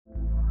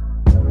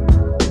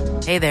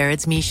Hey there,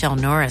 it's Michelle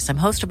Norris. I'm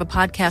host of a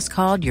podcast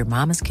called Your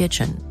Mama's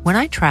Kitchen. When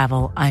I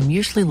travel, I'm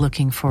usually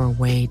looking for a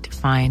way to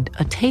find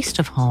a taste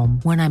of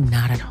home when I'm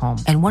not at home.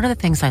 And one of the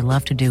things I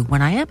love to do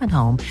when I am at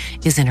home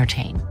is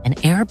entertain. And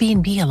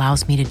Airbnb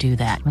allows me to do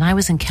that. When I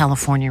was in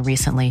California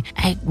recently,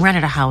 I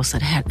rented a house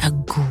that had a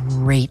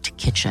great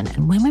kitchen.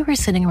 And when we were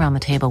sitting around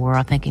the table, we were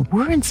all thinking,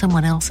 we're in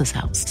someone else's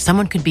house.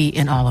 Someone could be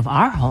in all of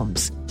our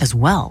homes as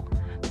well.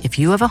 If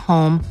you have a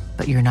home,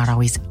 but you're not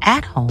always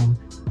at home,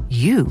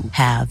 you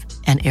have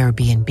an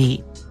Airbnb.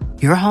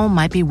 Your home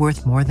might be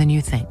worth more than you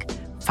think.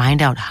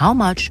 Find out how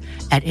much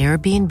at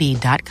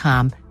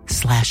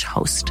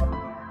airbnb.com/host.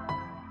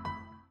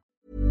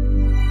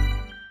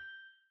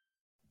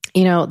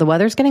 You know, the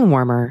weather's getting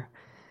warmer.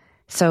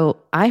 So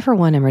I, for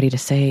one, am ready to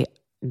say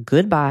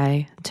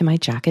goodbye to my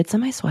jackets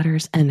and my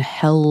sweaters and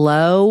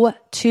hello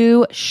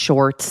to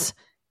shorts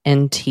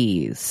and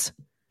tees.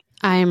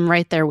 I'm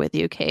right there with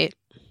you, Kate.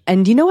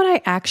 And you know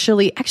what?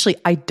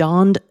 I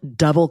donned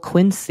double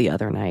quince the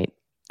other night.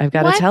 I've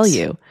got to tell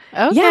you.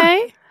 Okay.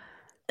 Yeah.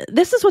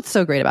 This is what's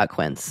so great about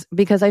quince,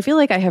 because I feel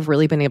like I have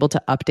really been able to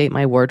update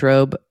my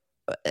wardrobe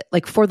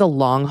like for the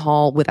long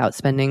haul without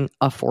spending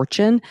a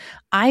fortune.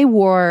 I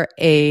wore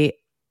a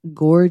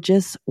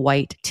gorgeous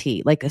white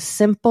tee, like a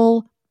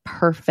simple,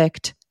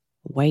 perfect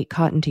white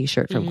cotton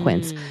t-shirt from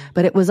Quince,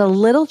 but it was a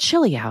little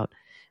chilly out.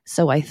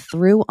 So I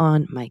threw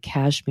on my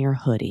cashmere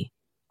hoodie,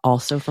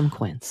 also from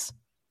Quince.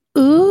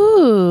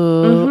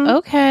 Ooh,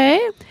 okay.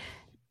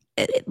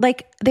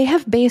 Like they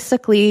have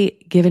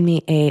basically given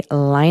me a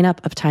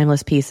lineup of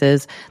timeless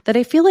pieces that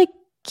I feel like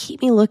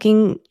keep me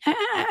looking,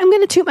 I'm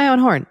going to toot my own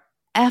horn,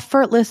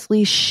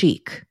 effortlessly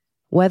chic,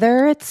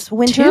 whether it's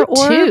winter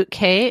or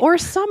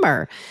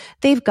summer.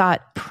 They've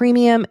got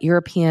premium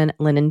European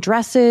linen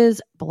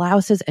dresses,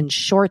 blouses, and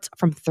shorts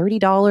from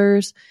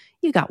 $30.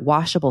 You got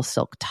washable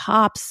silk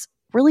tops,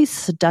 really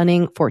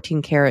stunning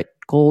 14 karat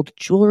gold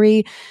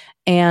jewelry,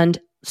 and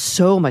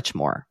so much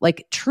more.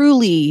 Like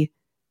truly,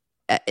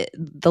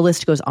 the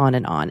list goes on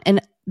and on.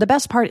 And the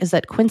best part is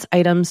that Quince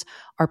items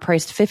are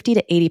priced 50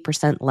 to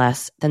 80%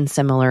 less than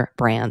similar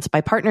brands.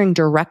 By partnering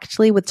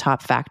directly with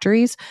top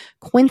factories,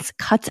 Quince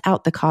cuts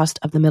out the cost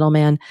of the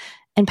middleman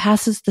and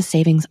passes the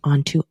savings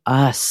on to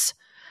us.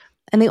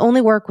 And they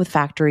only work with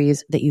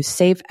factories that use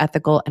safe,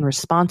 ethical, and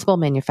responsible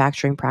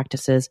manufacturing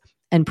practices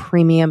and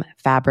premium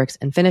fabrics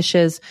and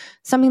finishes,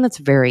 something that's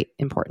very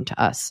important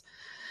to us.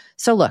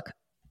 So look,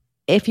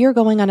 if you're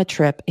going on a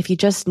trip, if you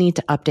just need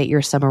to update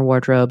your summer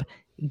wardrobe,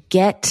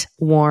 get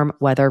warm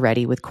weather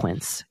ready with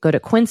Quince. Go to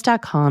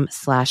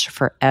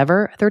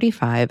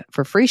quince.com/forever35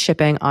 for free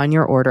shipping on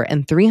your order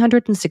and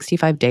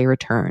 365-day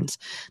returns.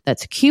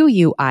 That's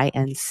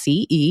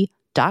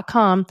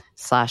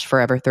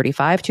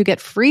QUINCE.com/forever35 to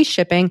get free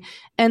shipping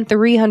and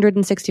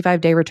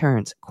 365-day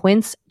returns.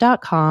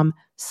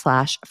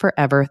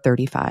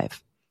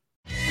 Quince.com/forever35.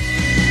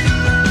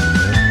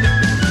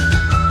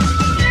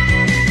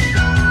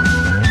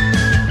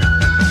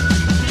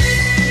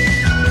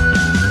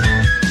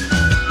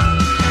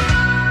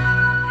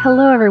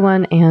 Hello,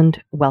 everyone,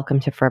 and welcome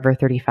to Forever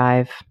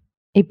 35,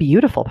 a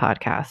beautiful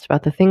podcast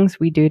about the things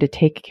we do to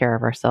take care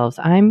of ourselves.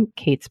 I'm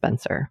Kate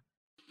Spencer.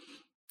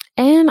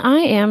 And I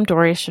am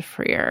Dory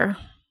Shafrir.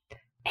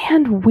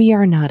 And we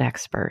are not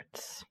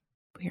experts.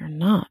 We are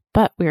not,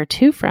 but we are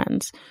two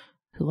friends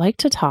who like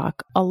to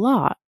talk a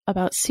lot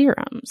about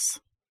serums.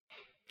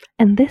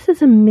 And this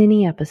is a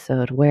mini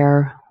episode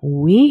where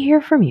we hear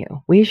from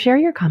you. We share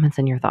your comments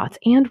and your thoughts,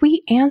 and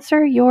we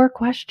answer your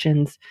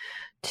questions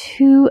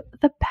to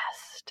the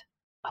best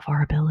of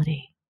our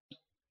ability.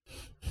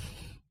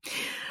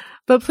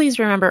 But please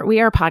remember,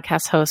 we are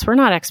podcast hosts. We're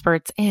not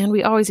experts, and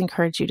we always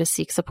encourage you to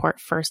seek support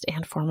first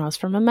and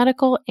foremost from a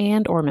medical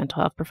and or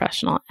mental health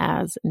professional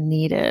as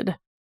needed.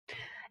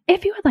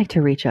 If you would like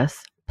to reach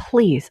us,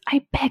 please,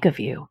 I beg of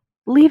you,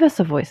 leave us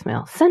a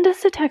voicemail. Send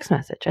us a text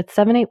message at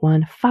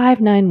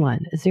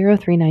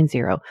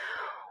 781-591-0390,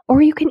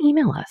 or you can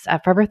email us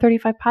at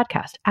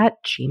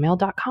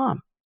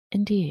forever35podcast@gmail.com.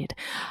 Indeed.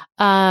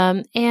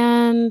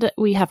 And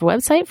we have a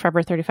website,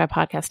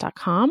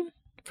 forever35podcast.com,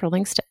 for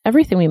links to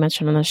everything we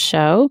mentioned on the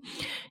show.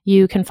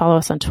 You can follow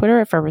us on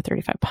Twitter at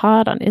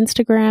Forever35Pod, on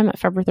Instagram at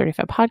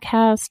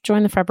Forever35Podcast.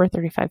 Join the Forever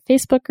 35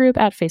 Facebook group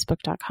at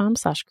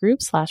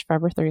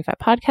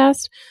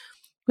facebook.com/group/Forever35Podcast.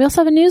 We also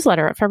have a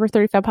newsletter at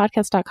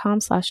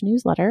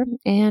Forever35Podcast.com/newsletter,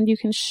 and you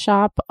can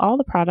shop all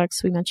the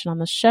products we mentioned on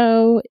the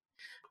show,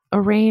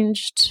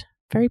 arranged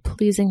very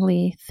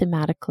pleasingly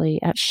thematically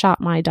at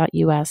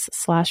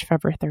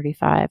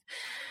shopmy.us/Forever35,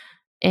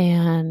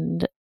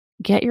 and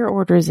get your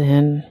orders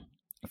in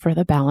for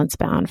the Balance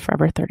Bound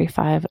Forever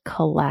 35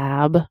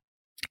 collab.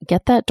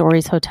 Get that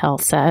Dory's Hotel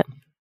set.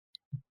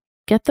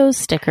 Get those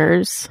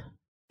stickers.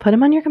 Put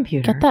them on your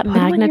computer. Get that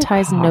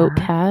magnetized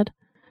notepad.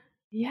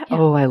 Yeah.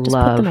 Oh, I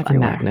love a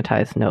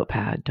magnetized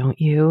notepad. Don't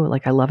you?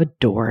 Like, I love a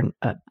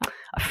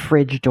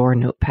fridge door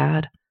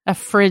notepad. A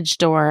fridge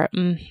door.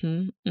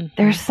 Mm-hmm, mm-hmm.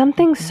 There's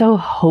something so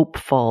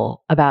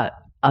hopeful about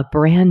a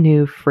brand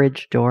new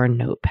fridge door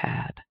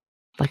notepad.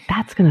 Like,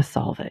 that's going to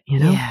solve it, you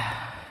know?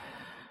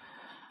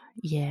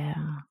 Yeah.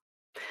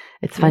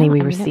 It's funny, Yeah, we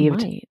I mean,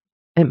 received,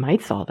 it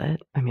might solve it.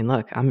 I mean,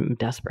 look, I'm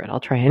desperate. I'll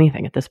try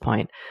anything at this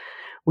point.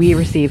 We've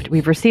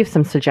received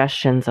some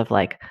suggestions of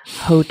like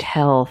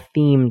hotel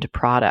themed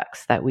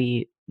products that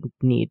we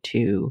need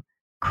to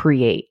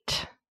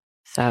create.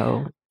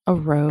 So a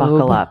robe.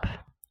 buckle up.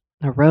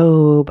 A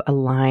robe, a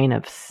line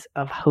of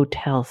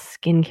hotel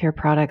skincare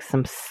products,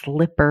 some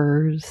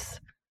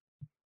slippers.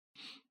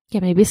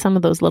 Yeah, maybe some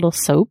of those little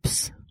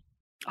soaps.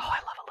 Oh, I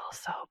love a little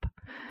soap.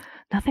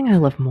 Nothing I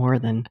love more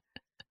than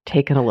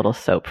taking a little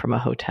soap from a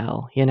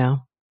hotel, you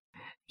know?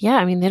 Yeah,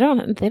 I mean they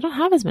don't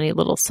have as many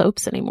little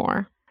soaps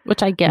anymore,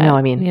 which I get. No,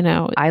 I mean,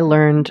 I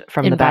learned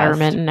from the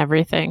environment best. And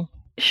everything.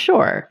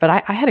 Sure, but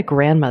I had a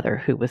grandmother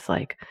who was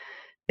like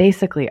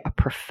basically a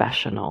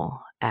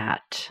professional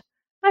at,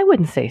 I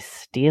wouldn't say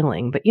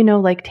stealing, but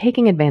like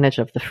taking advantage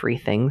of the free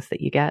things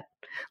that you get.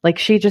 Like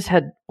she just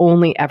had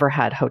only ever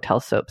had hotel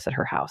soaps at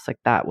her house. Like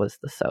that was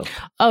the soap.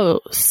 Oh,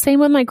 same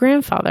with my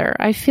grandfather.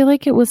 I feel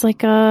like it was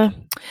like I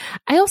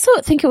also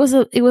think it was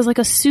like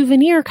a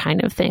souvenir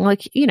kind of thing.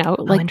 Like,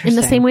 like in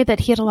the same way that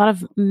he had a lot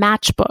of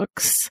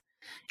matchbooks.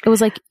 It was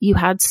like you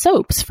had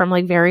soaps from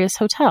like various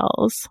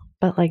hotels.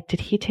 But like, did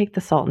he take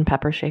the salt and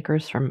pepper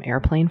shakers from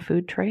airplane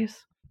food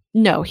trays?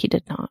 No, he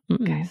did not.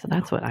 Okay, so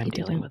that's what I'm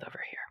dealing with over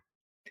here.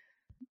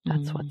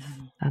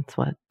 That's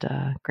what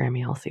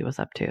Grammy Elsie was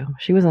up to.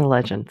 She was a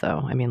legend,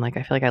 though. I mean, like,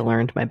 I feel like I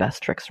learned my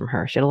best tricks from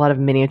her. She had a lot of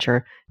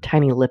miniature,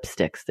 tiny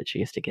lipsticks that she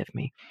used to give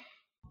me.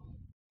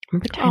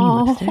 Remember tiny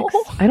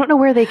lipsticks? I don't know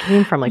where they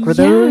came from. Like, were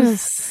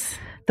those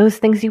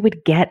things you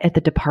would get at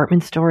the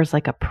department stores,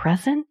 like a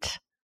present,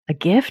 a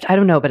gift? I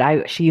don't know,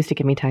 but she used to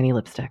give me tiny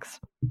lipsticks.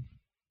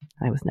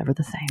 I was never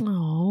the same.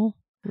 Oh,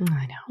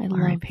 I know. I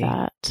love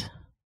that.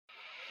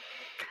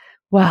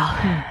 Well,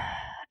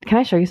 can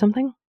I show you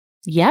something?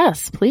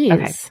 Yes, please.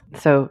 Okay.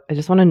 So I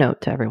just want to note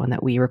to everyone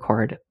that we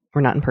record.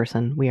 We're not in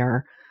person. We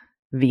are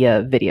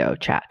via video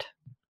chat.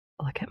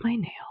 Look at my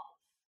nail.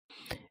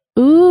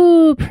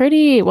 Ooh,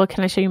 pretty. Well,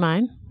 can I show you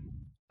mine?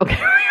 Okay, we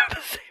have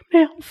the same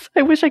nails.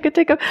 I wish I could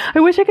take a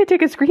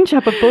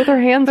screenshot, but both our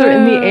hands are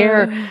in the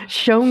air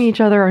showing each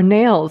other our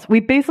nails.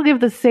 We basically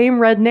have the same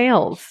red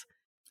nails.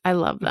 I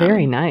love them.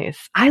 Very nice.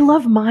 I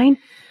love mine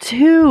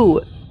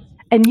too.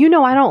 And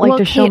I don't like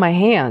to show my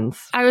hands.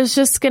 I was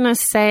just going to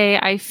say,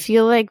 I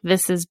feel like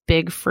this is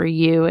big for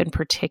you in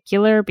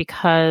particular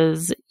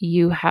because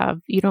you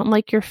don't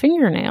like your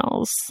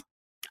fingernails.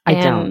 I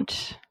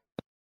don't.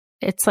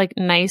 It's like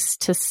nice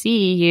to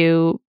see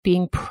you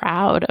being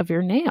proud of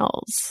your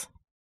nails.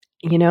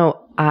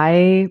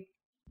 I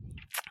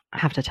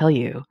have to tell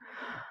you,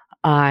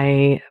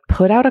 I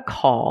put out a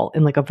call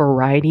in like a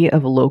variety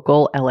of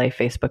local LA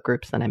Facebook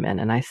groups that I'm in.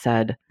 And I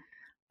said,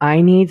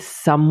 I need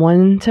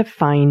someone to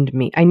find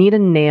me. I need a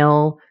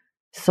nail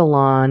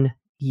salon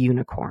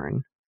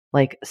unicorn,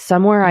 like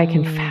somewhere I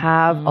can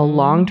have a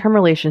long-term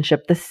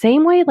relationship the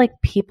same way like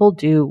people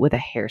do with a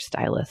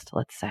hairstylist,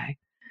 let's say,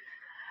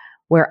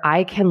 where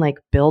I can like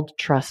build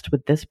trust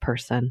with this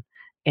person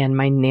and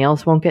my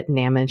nails won't get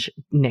damaged.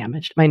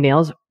 My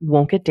nails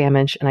won't get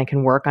damaged and I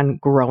can work on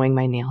growing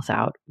my nails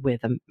out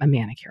with a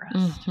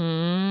manicurist.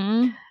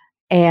 Mm-hmm.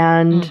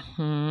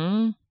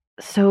 And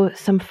so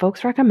some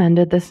folks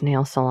recommended this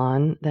nail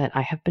salon that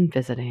I have been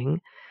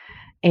visiting,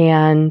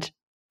 and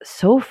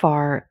so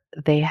far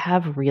they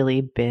have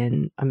really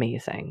been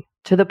amazing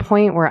to the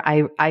point where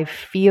I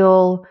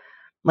feel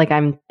like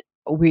I'm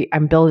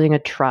building a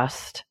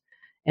trust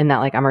in that,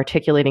 like I'm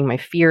articulating my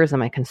fears and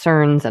my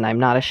concerns, and I'm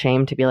not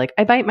ashamed to be like,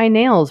 I bite my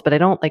nails, but I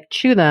don't like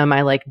chew them.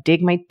 I like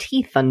dig my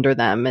teeth under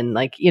them. And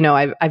like,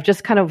 I've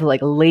just kind of like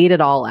laid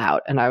it all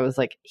out. And I was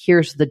like,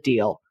 here's the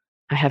deal.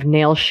 I have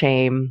nail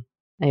shame.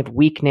 I have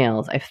weak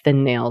nails. I have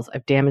thin nails. I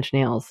have damaged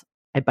nails.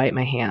 I bite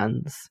my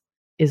hands.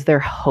 Is there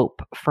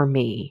hope for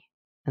me?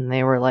 And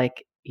they were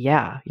like,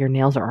 yeah, your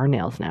nails are our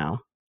nails now.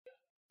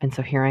 And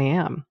so here I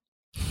am.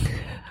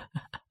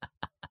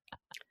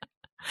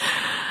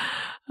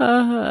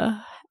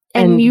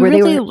 And you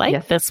really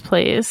like this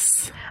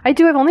place. I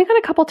do. I've only gone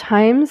a couple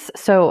times.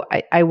 So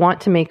I want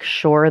to make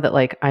sure that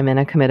like I'm in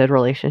a committed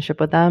relationship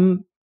with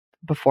them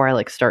before I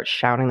like start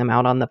shouting them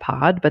out on the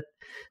pod. But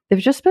they've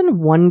just been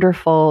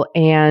wonderful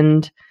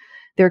and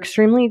they're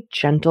extremely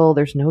gentle.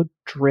 There's no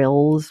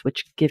drills,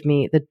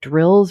 the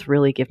drills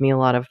really give me a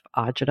lot of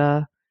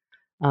agita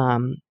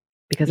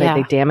because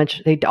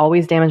they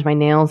always damage my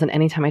nails. And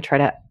anytime I try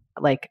to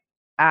like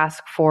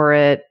ask for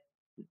it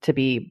to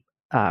be,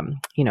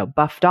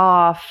 buffed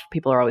off,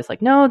 people are always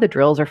like, no, the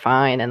drills are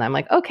fine. And I'm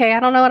like, okay, I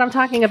don't know what I'm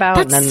talking about.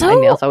 And then my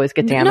nails always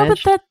get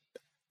damaged. No, but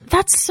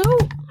that's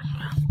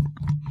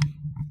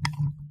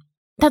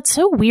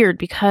so weird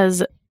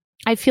because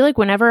I feel like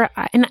whenever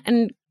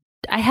and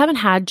I haven't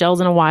had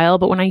gels in a while,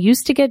 but when I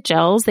used to get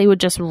gels, they would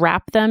just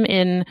wrap them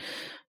in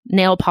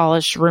nail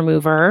polish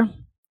remover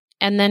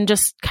and then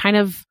just kind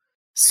of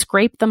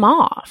scrape them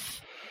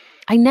off.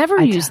 I never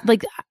used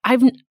like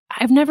I've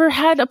never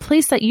had a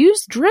place that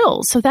used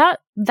drills, so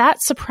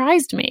that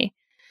surprised me.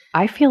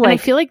 I feel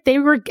like they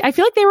were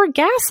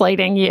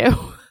gaslighting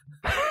you.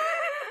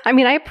 I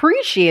mean, I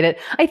appreciate it.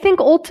 I think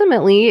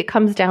ultimately it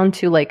comes down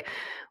to like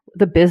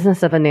the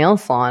business of a nail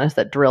salon is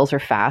that drills are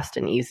fast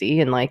and easy.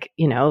 And like,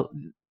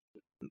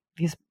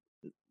 these,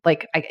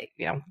 like,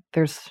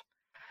 there's,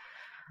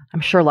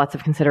 I'm sure lots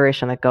of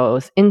consideration that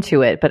goes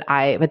into it, but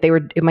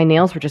my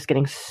nails were just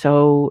getting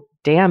so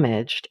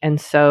damaged. And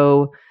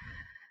so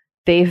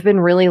they've been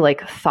really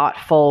like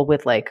thoughtful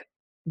with like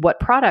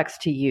what products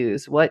to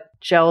use, what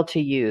gel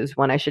to use,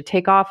 when I should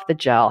take off the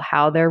gel,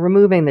 how they're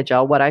removing the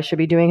gel, what I should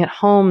be doing at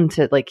home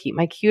to like keep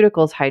my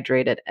cuticles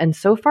hydrated. And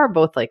so far,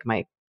 both like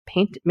my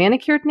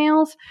manicured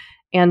nails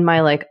and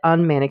my like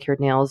unmanicured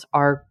nails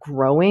are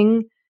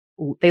growing.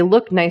 They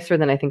look nicer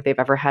than I think they've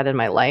ever had in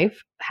my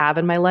life.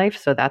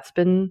 So that's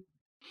been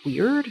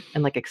weird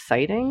and like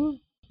exciting.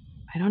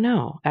 I don't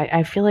know.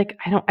 I feel like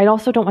I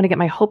also don't want to get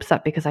my hopes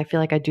up because I feel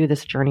like I do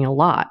this journey a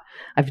lot.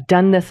 I've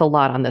done this a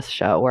lot on this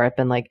show where I've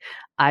been like,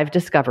 I've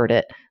discovered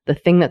it, the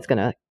thing that's going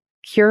to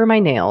cure my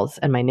nails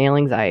and my nail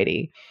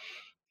anxiety.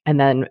 And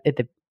then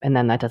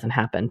that doesn't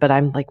happen. But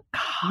I'm like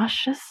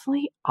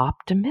cautiously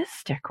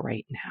optimistic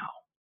right now.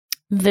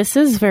 This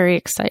is very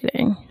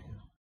exciting.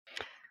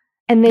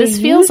 And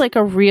this feels like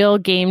a real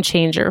game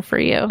changer for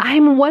you.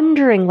 I'm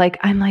wondering,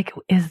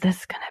 is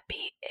this going to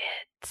be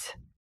it?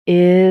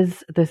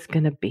 Is this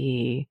going to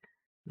be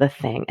the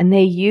thing? And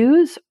they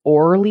use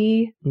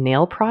Orly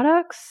nail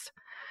products,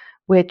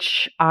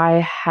 which I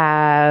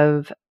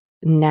have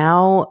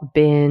now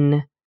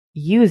been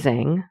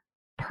using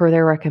per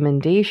their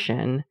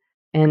recommendation,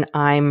 and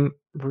I'm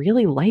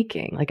really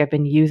liking. Like I've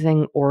been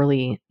using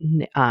Orly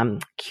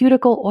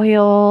cuticle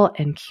oil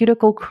and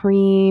cuticle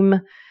cream.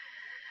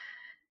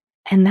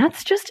 And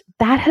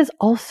that has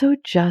also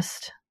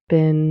just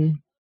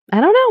been,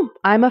 I don't know.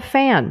 I'm a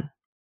fan.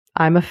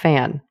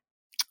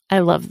 I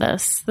love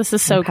this. This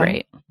is so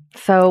great.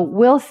 So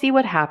we'll see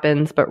what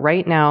happens. But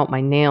right now,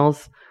 my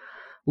nails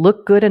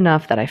look good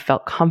enough that I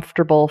felt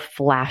comfortable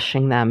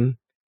flashing them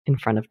in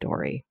front of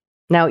Dory.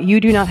 Now, you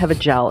do not have a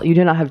gel. You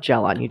do not have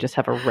gel on. You just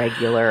have a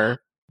regular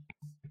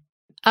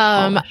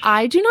polish.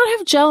 I do not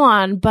have gel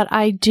on, but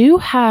I do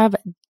have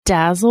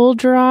Dazzle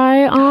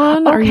Dry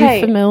on. Okay. Are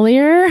you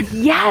familiar?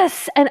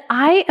 Yes. And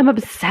I am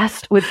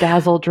obsessed with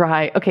Dazzle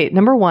Dry. Okay.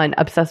 Number one,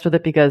 obsessed with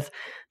it because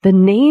the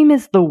name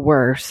is the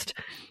worst,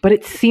 but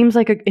it seems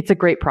like it's a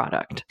great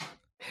product.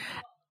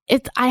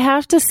 I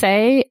have to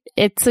say,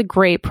 it's a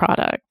great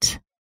product.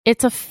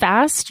 It's a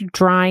fast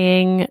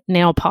drying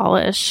nail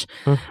polish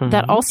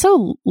that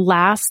also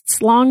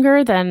lasts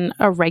longer than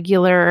a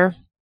regular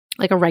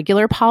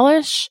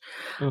polish.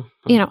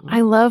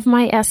 I love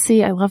my SC,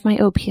 I love my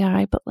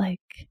OPI, but like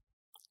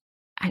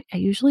I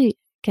usually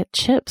get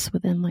chips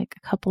within like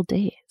a couple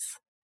days,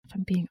 if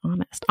I'm being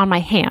honest, on my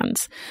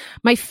hands.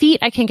 My feet,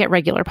 I can get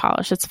regular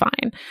polish. It's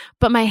fine.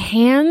 But my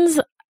hands,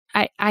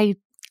 I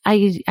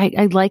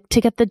like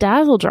to get the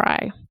Dazzle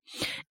Dry.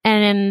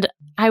 And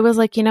I was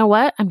like, you know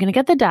what? I'm going to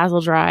get the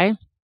Dazzle Dry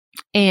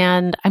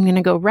and I'm going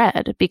to go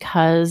red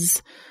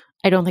because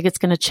I don't think it's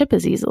going to chip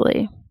as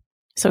easily.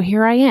 So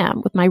here I am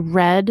with my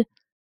red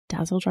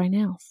Dazzle Dry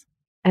nails.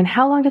 And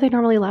how long do they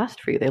normally last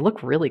for you? They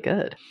look really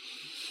good.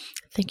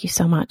 Thank you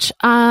so much.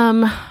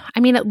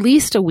 At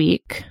least a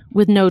week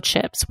with no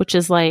chips, which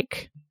is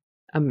like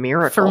a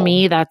miracle. For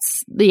me,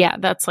 that's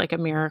like a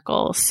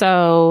miracle.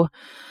 So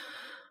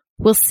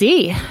we'll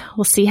see.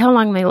 We'll see how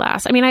long they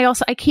last.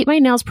 I keep my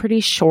nails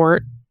pretty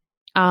short.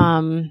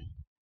 But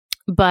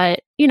I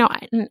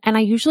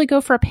usually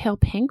go for a pale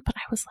pink, but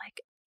I was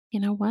like, you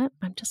know what?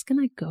 I'm just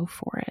going to go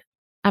for it.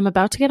 I'm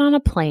about to get on a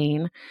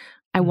plane.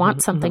 I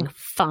want something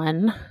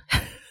fun.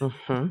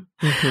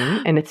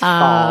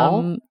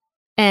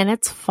 And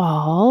it's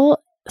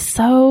fall.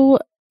 So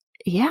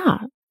yeah.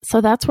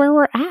 So that's where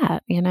we're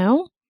at,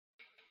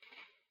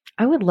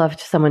 I would love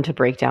someone to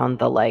break down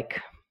the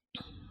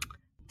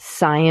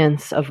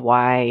science of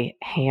why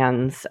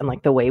hands and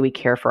the way we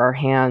care for our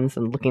hands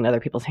and looking at other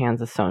people's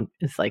hands is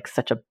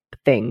such a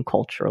thing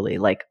culturally.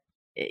 Why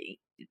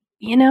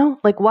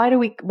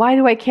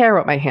do I care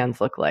what my hands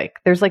look like?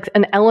 There's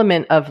an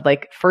element of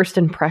first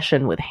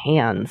impression with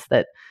hands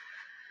that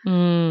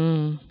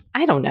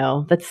I don't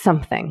know. That's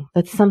something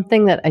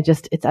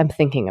that I'm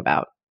thinking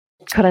about.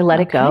 Could I let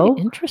it go?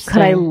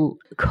 Interesting.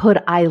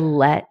 Could I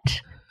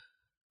let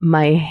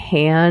my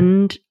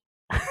hand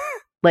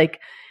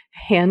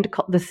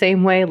the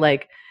same way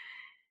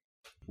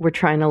we're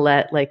trying to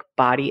let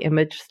body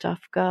image stuff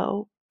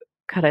go?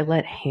 Could I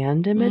let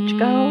hand image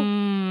go?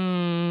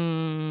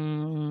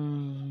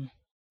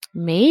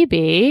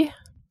 Maybe.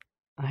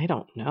 I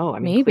don't know.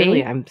 Maybe.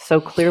 Clearly, I'm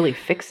so clearly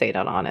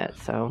fixated on it.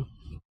 So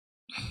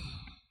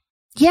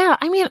yeah,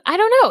 I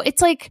don't know.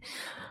 It's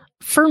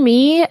for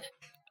me,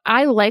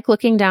 I like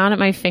looking down at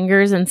my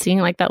fingers and seeing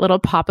that little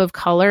pop of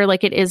color.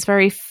 It is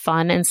very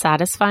fun and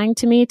satisfying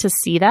to me to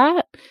see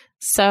that.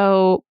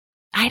 So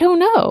I don't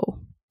know.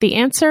 The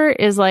answer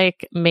is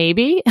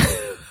maybe.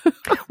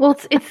 Well,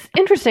 it's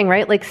interesting,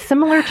 right?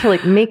 Similar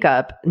to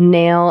makeup,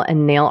 nail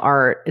and nail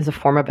art is a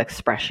form of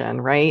expression,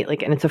 right?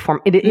 And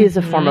it is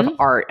a form of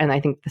art. And I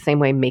think the same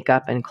way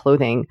makeup and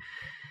clothing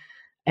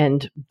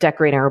and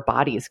decorating our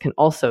bodies can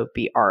also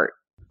be art.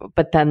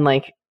 But then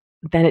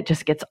it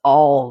just gets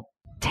all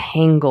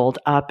tangled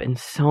up in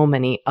so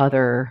many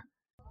other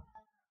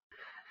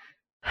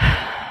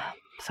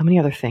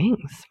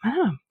things. I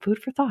don't know. Food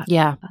for thought.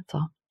 Yeah. That's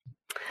all.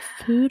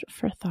 Food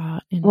for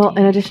thought. Indeed. Well,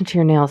 in addition to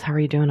your nails, how are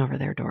you doing over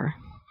there, Dor?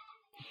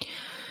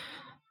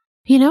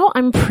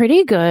 I'm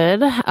pretty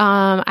good.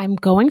 I'm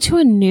going to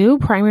a new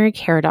primary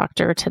care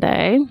doctor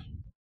today,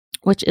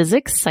 which is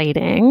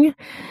exciting.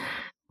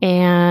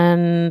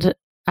 And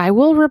I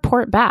will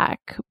report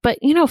back. But,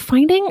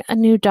 finding a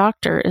new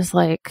doctor is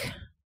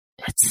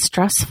it's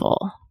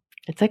stressful.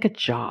 It's like a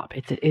job.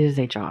 It is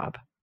a job.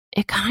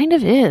 It kind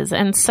of is.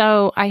 And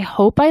so I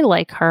hope I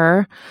like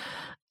her.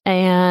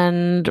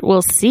 And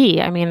we'll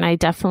see. I mean, I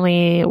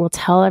definitely will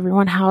tell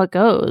everyone how it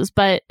goes.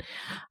 But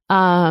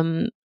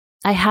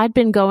I had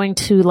been going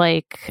to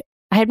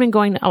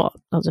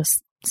I'll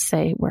just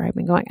say where I've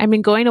been going. I've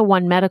been going to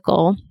One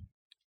Medical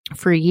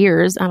for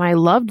years and I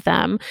loved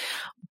them.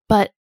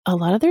 But a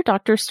lot of their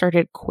doctors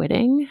started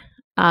quitting.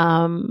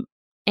 And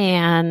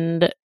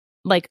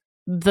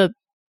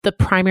the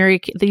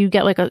primary, you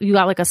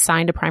got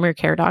assigned a primary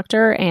care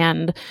doctor,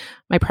 and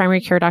my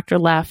primary care doctor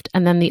left.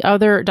 And then the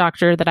other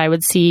doctor that I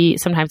would see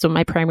sometimes when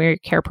my primary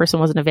care person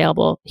wasn't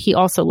available, he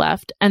also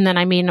left. And then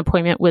I made an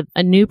appointment with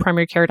a new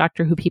primary care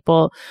doctor who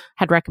people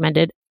had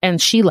recommended,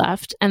 and she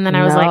left. And then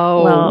I was like,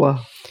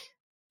 well,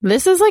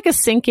 this is like a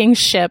sinking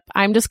ship.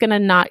 I'm just going to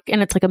not,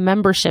 and it's like a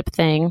membership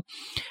thing,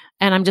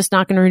 and I'm just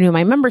not going to renew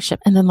my membership.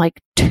 And then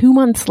 2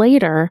 months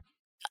later,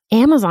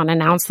 Amazon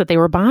announced that they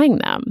were buying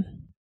them.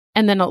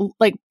 And then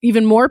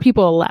even more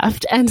people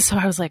left. And so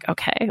I was like,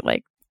 okay,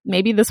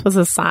 maybe this was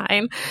a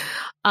sign.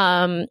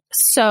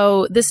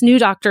 So this new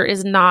doctor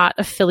is not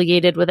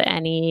affiliated with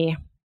any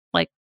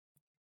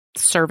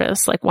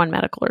service, like One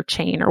Medical or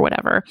chain or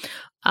whatever.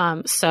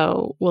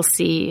 So we'll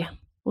see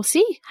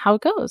how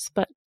it goes,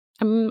 but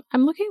I'm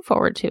looking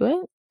forward to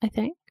it, I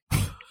think.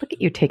 Look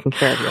at you taking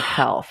care of your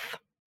health.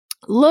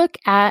 Look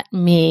at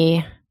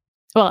me.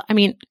 Well, I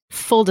mean,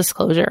 full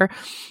disclosure,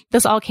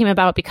 this all came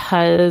about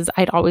because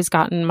I'd always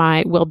gotten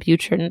my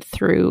Wellbutrin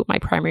through my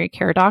primary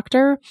care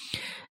doctor.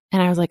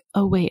 And I was like,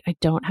 oh, wait, I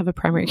don't have a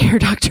primary care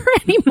doctor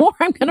anymore.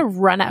 I'm going to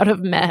run out of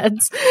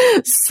meds.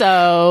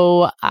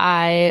 So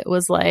I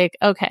was like,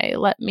 okay,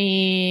 let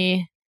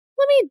me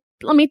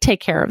take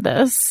care of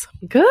this.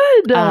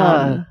 Good.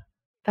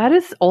 That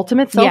is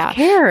ultimate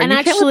self-care. Yeah. And you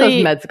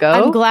actually, can't let those meds go.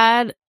 I'm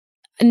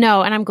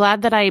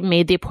glad that I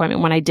made the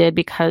appointment when I did,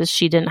 because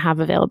she didn't have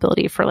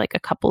availability for a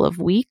couple of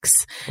weeks.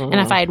 And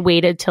if I had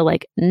waited till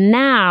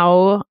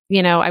now,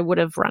 I would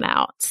have run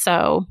out.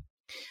 So,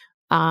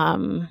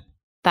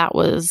 that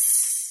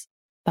was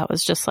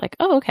just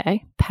oh,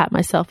 okay. Pat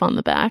myself on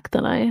the back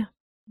that I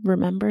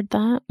remembered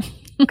that.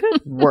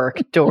 Good work,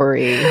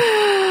 Dory.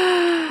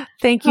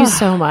 Thank you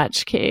so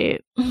much,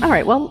 Kate. All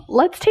right. Well,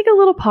 let's take a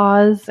little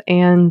pause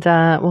and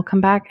we'll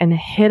come back and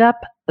hit up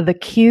the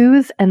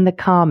cues and the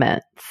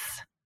comments.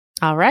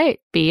 All right.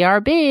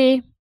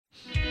 BRB.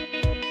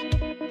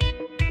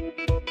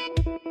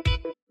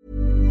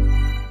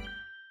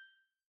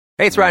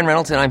 Hey, it's Ryan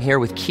Reynolds, and I'm here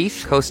with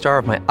Keith, co-star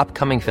of my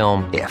upcoming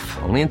film, If,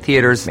 only in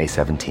theaters May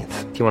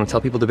 17th. Do you want to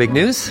tell people the big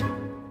news?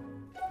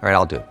 All right,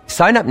 I'll do it.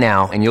 Sign up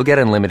now and you'll get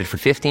unlimited for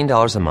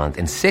 $15 a month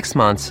and 6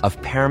 months of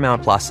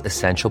Paramount Plus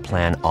Essential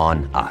Plan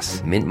on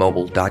us.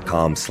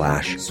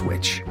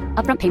 MintMobile.com/switch.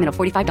 Upfront payment of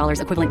 $45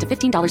 equivalent to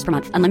 $15 per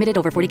month. Unlimited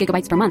over 40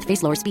 gigabytes per month.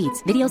 Face lower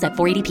speeds. Videos at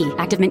 480p.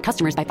 Active Mint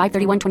customers by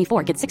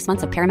 531.24 get 6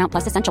 months of Paramount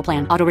Plus Essential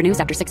Plan. Auto renews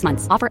after 6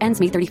 months. Offer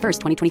ends May 31st,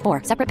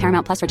 2024. Separate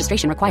Paramount Plus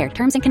registration required.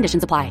 Terms and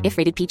conditions apply if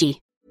rated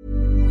PG.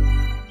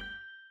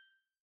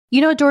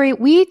 Dory,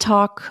 we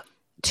talk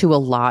to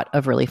a lot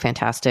of really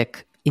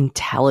fantastic,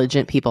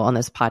 intelligent people on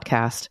this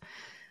podcast.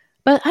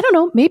 But I don't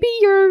know, maybe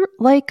you're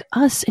like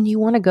us and you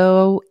want to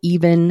go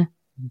even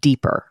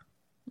deeper.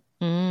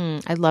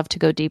 I'd love to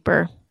go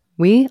deeper.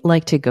 We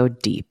like to go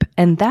deep.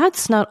 And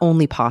that's not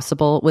only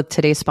possible with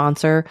today's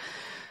sponsor,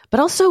 but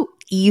also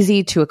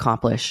easy to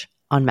accomplish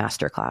on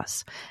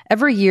Masterclass.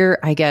 Every year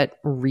I get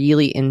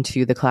really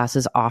into the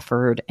classes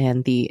offered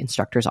and the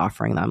instructors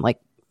offering them.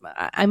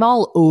 I'm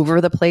all over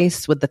the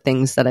place with the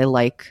things that I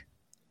like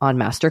on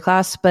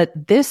Masterclass, but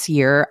this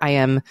year I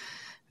am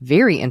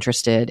very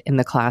interested in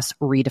the class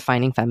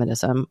Redefining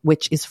Feminism,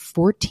 which is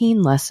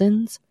 14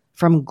 lessons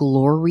from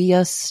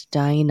Gloria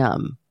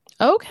Steinem.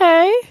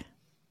 Okay.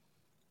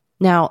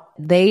 Now,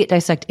 they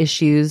dissect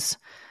issues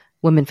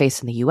women face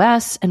in the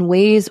U.S. and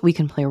ways we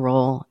can play a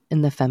role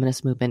in the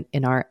feminist movement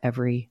in our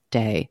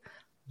everyday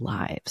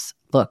lives.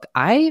 Look,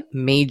 I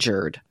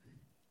majored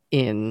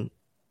in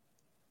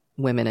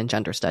women and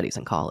gender studies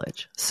in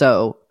college,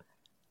 so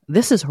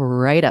this is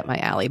right up my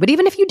alley. But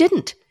even if you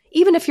didn't,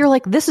 even if you're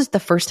like, this is the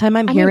first time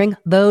I'm hearing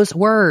those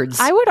words.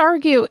 I would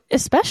argue,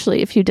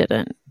 especially if you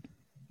didn't.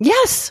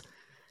 Yes.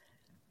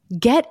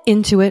 Get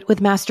into it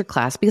with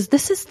Masterclass, because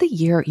this is the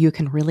year you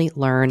can really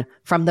learn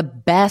from the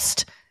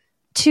best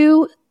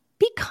to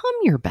become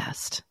your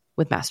best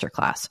with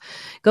Masterclass.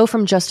 Go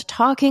from just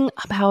talking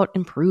about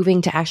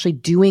improving to actually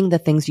doing the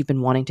things you've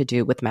been wanting to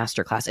do with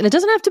Masterclass. And it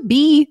doesn't have to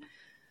be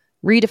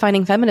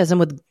Redefining Feminism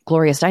with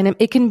Gloria Steinem.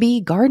 It can be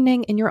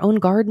gardening in your own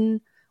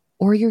garden,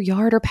 or your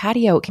yard or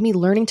patio. It can be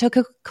learning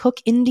to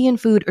cook Indian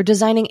food or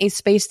designing a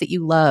space that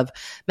you love.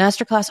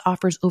 Masterclass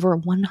offers over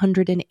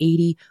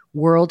 180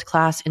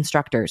 world-class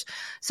instructors.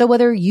 So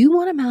whether you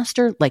want to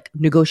master like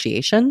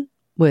negotiation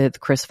with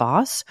Chris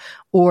Voss,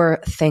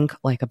 or think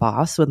like a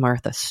boss with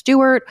Martha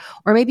Stewart,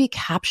 or maybe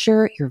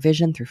capture your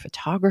vision through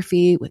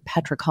photography with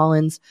Petra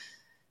Collins,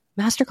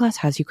 Masterclass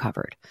has you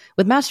covered.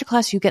 With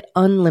Masterclass, you get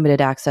unlimited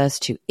access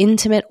to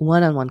intimate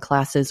one-on-one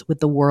classes with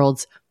the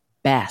world's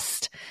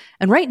best.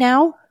 And right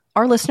now,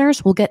 our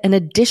listeners will get an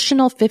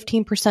additional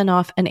 15%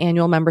 off an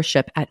annual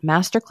membership at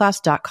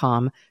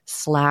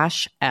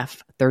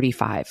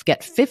masterclass.com/F35.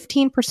 Get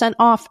 15%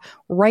 off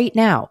right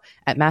now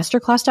at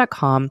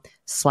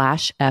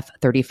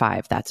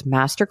masterclass.com/F35. That's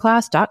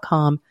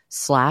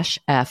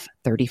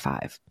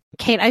masterclass.com/F35.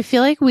 Kate, I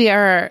feel like we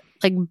are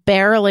like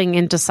barreling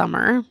into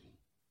summer.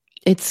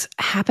 It's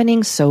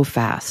happening so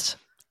fast.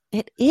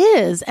 It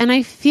is. And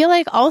I feel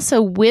like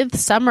also with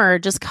summer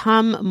just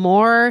come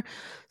more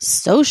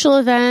social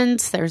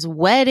events. There's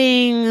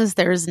weddings,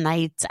 there's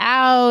nights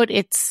out,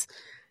 it's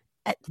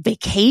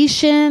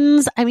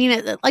vacations. I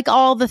mean, like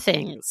all the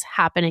things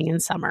happening in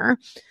summer.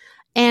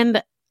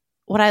 And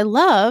what I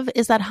love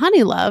is that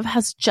Honeylove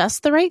has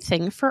just the right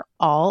thing for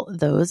all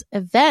those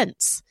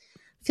events.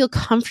 Feel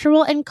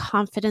comfortable and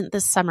confident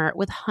this summer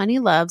with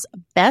Honeylove's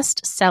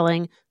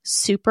best-selling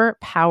Super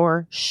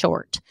Power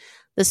Short.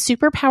 The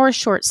Super Power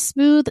Short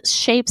smooths,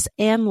 shapes,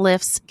 and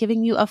lifts,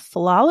 giving you a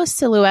flawless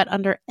silhouette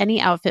under any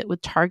outfit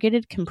with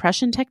targeted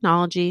compression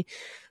technology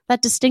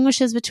that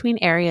distinguishes between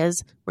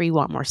areas where you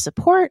want more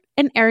support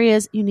and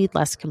areas you need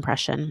less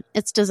compression.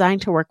 It's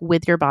designed to work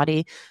with your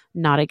body,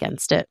 not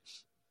against it.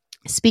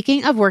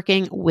 Speaking of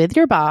working with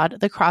your bod,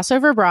 the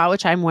crossover bra,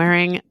 which I'm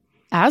wearing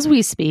as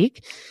we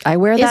speak. I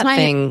wear that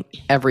thing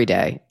every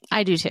day.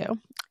 I do too.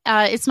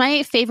 It's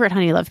my favorite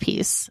Honeylove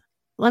piece.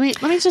 Let me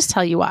just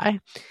tell you why.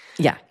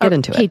 Yeah, get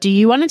into it. Okay, do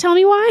you want to tell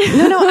me why?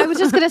 No, I was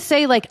just going to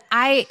say, like,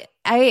 I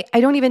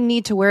don't even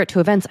need to wear it to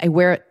events. I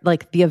wear it,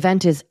 like, the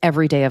event is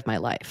every day of my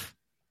life.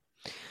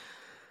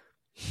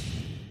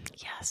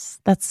 Yes,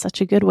 that's such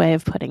a good way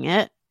of putting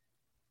it.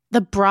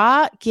 The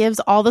bra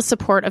gives all the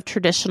support of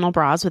traditional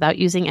bras without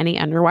using any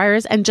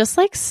underwires. And just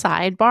like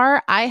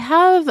sidebar, I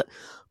have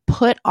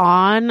put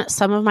on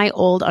some of my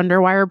old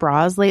underwire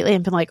bras lately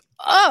and been like,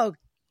 oh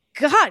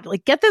God,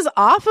 like get this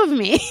off of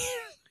me.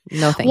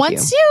 No, thank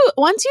you.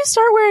 Once you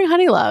start wearing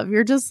Honeylove,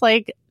 you're just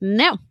like,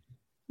 no,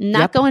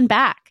 not going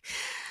back.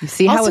 You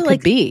see how it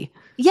could be.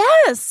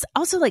 Yes.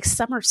 Also, like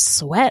summer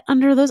sweat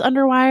under those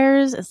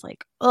underwires is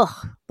like,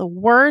 ugh, the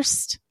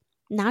worst.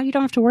 Now you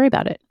don't have to worry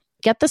about it.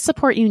 Get the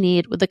support you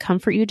need with the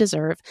comfort you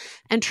deserve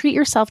and treat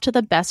yourself to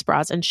the best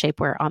bras and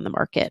shapewear on the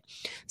market.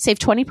 Save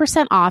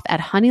 20% off at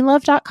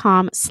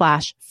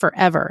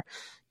honeylove.com/forever.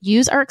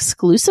 Use our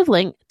exclusive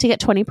link to get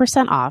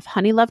 20% off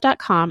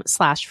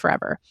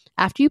honeylove.com/forever.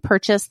 After you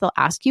purchase, they'll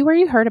ask you where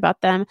you heard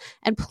about them,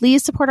 and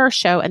please support our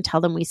show and tell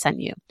them we sent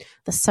you.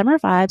 The summer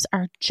vibes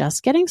are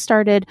just getting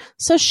started,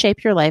 so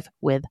shape your life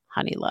with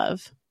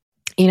Honeylove.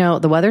 You know,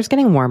 the weather's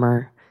getting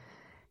warmer,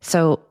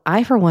 so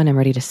I, for one, am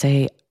ready to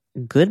say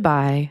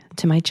goodbye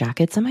to my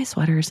jackets and my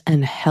sweaters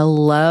and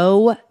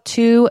hello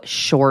to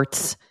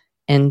shorts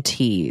and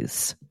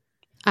tees.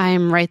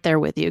 I'm right there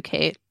with you,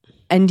 Kate.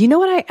 And you know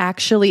what? I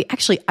actually,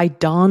 I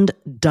donned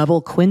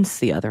double quince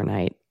the other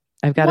night.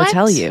 I've got to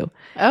tell you.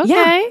 Okay.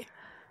 Yeah.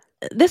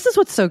 This is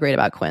what's so great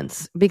about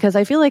quince, because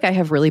I feel like I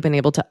have really been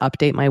able to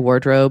update my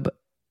wardrobe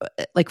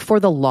like for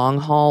the long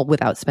haul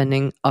without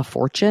spending a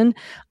fortune.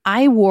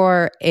 I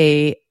wore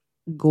a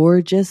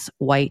gorgeous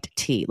white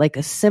tee, like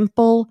a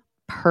simple,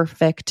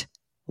 perfect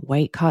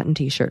white cotton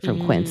t-shirt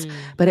from Quince,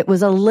 but it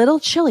was a little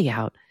chilly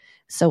out.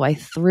 So I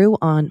threw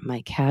on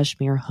my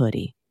cashmere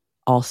hoodie,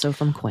 also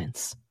from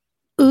Quince.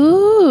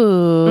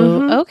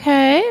 Ooh,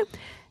 okay.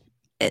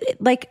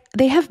 Like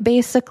they have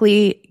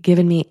basically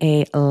given me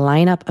a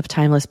lineup of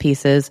timeless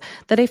pieces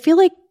that I feel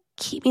like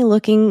keep me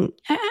looking,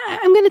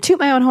 I'm going to toot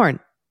my own horn,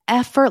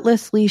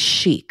 effortlessly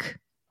chic.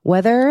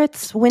 Whether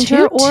it's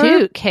winter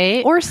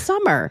or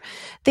summer.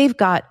 They've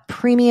got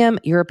premium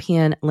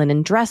European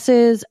linen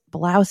dresses,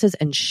 blouses,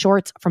 and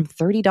shorts from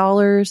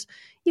 $30.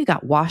 You've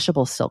got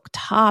washable silk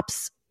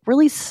tops,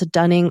 really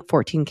stunning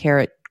 14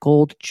 karat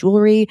gold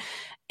jewelry,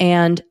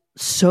 and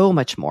so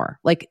much more.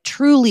 Like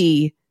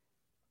truly,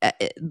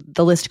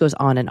 the list goes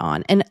on and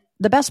on. And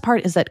the best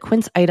part is that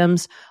Quince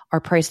items are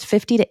priced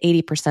 50 to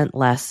 80%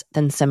 less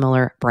than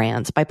similar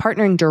brands. By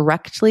partnering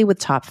directly with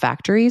top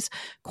factories,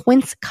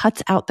 Quince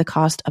cuts out the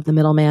cost of the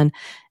middleman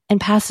and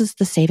passes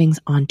the savings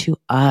on to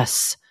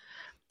us.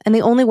 And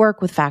they only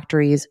work with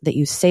factories that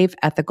use safe,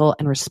 ethical,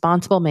 and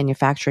responsible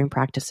manufacturing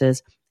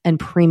practices and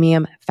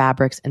premium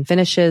fabrics and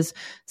finishes,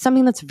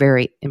 something that's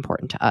very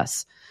important to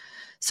us.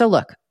 So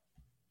look,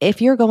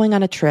 if you're going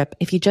on a trip,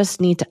 if you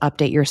just need to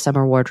update your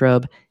summer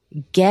wardrobe,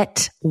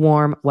 get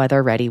warm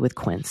weather ready with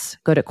Quince.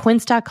 Go to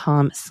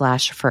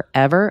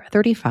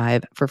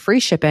quince.com/forever35 for free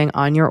shipping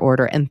on your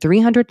order and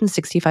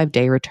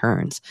 365-day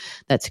returns.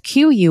 That's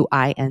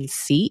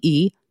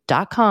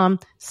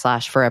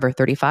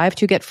quince.com/forever35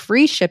 to get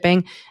free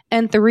shipping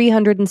and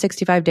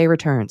 365-day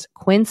returns.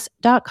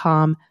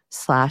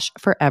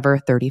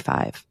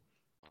 Quince.com/forever35.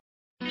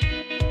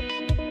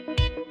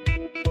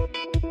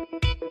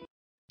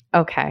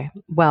 Okay.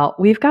 Well,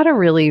 we've got a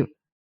really,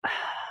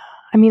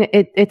 I mean,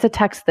 it's a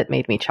text that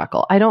made me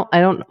chuckle. I don't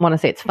want to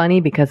say it's funny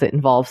because it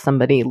involves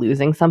somebody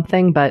losing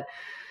something, but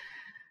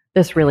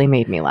this really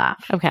made me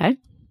laugh. Okay.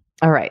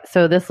 All right.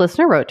 So this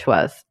listener wrote to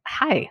us,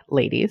 "Hi,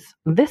 ladies.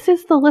 This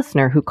is the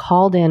listener who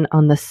called in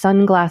on the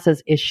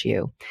sunglasses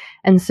issue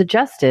and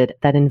suggested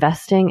that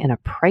investing in a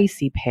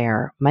pricey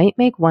pair might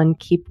make one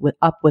keep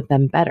up with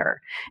them better,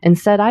 and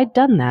said I'd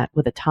done that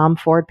with a Tom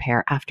Ford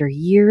pair after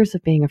years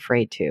of being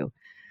afraid to.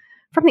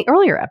 From the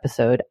earlier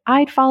episode,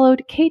 I'd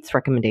followed Kate's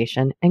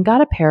recommendation and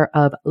got a pair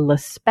of Le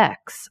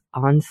Specs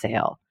on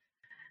sale.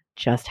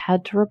 Just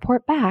had to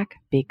report back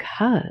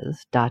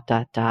because ...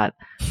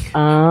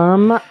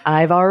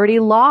 I've already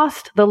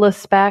lost the Le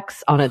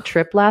Specs on a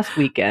trip last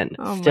weekend.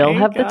 Still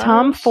have the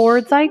Tom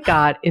Fords I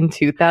got in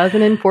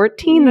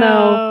 2014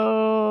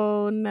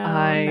 though. No.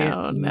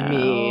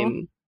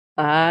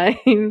 I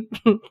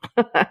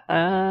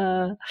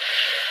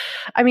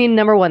mean,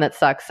 number one, that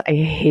sucks. I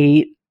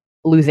hate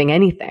losing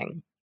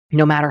anything,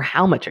 no matter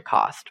how much it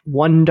cost,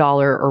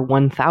 $1 or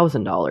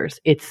 $1,000.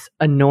 It's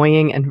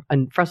annoying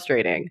and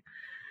frustrating.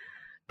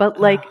 But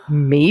like,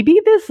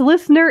 maybe this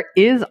listener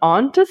is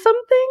onto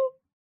something?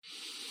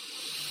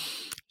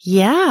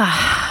 Yeah.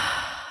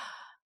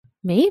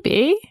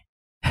 Maybe.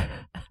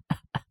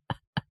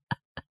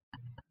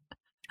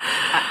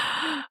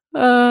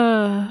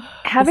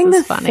 Having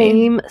the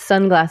same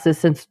sunglasses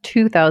since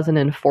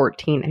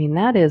 2014. I mean,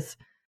 that is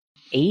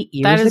 8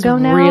 years ago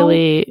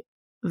now.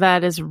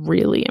 That is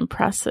really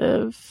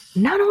impressive.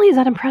 Not only is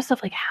that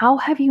impressive, like, how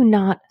have you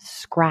not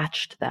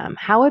scratched them?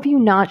 How have you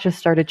not just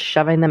started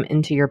shoving them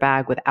into your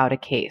bag without a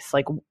case?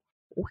 Like,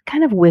 what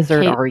kind of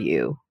wizard are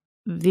you?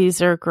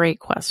 These are great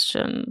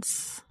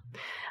questions.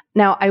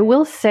 Now, I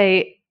will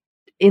say,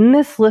 in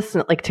this list,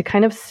 like, to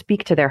kind of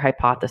speak to their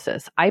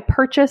hypothesis, I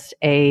purchased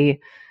a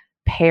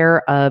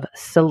pair of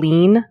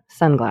Celine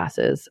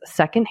sunglasses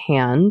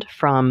secondhand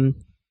from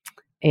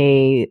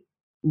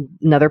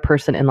another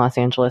person in Los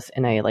Angeles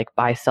in a like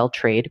buy sell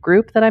trade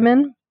group that I'm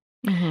in.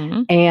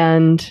 Mm-hmm.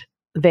 And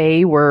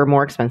they were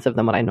more expensive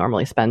than what I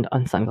normally spend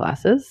on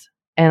sunglasses.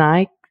 And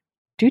I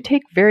do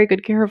take very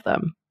good care of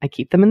them. I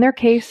keep them in their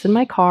case in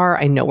my car.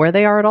 I know where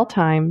they are at all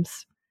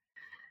times,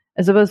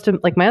 as opposed to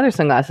like my other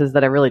sunglasses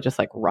that I really just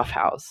like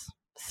roughhouse.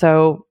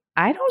 So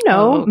I don't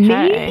know.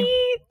 Okay. Maybe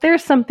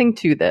there's something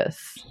to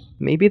this.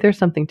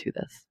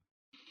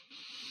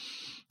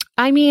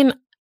 I mean,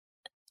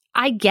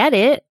 I get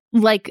it.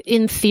 Like,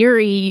 in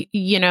theory,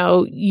 you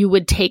know, you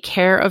would take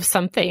care of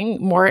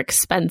something more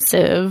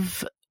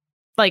expensive.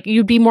 Like,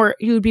 you'd be more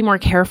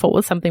careful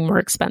with something more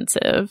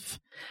expensive.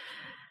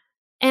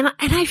 And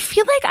I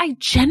feel like I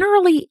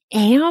generally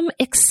am,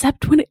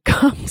 except when it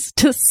comes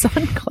to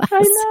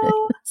sunglasses.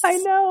 I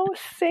know.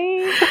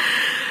 Same.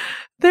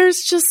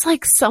 There's just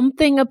like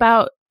something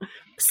about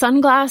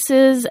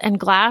sunglasses and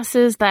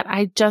glasses that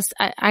I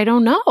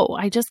don't know.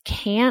 I just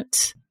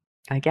can't.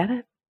 I get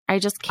it. I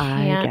just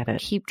can't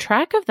keep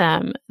track of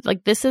them.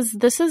 Like, this is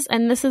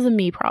a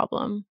me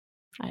problem.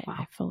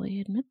 I fully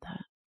admit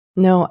that.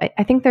 No,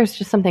 I think there's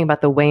just something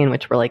about the way in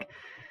which we're like,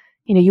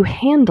 you know, you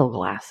handle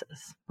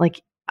glasses.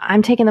 Like,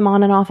 I'm taking them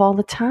on and off all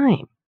the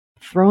time.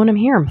 Throwing them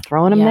here, I'm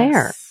throwing them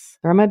there.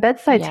 They're on my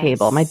bedside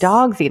table. My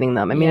dog's eating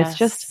them. I mean, it's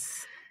just,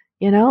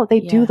 you know,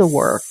 they do the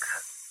work.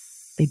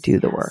 They do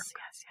the work.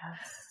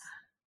 Yes.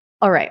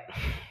 All right.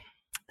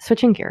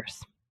 Switching gears.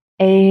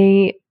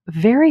 A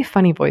very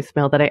funny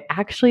voicemail that I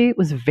actually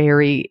was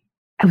very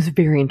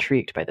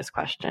intrigued by this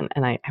question,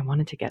 and I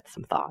wanted to get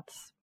some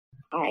thoughts.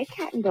 Hi,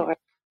 Kat and Dora.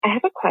 I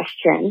have a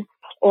question,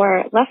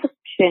 or less a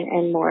question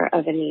and more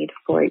of a need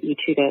for you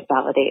two to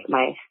validate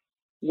my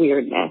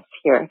weirdness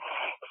here.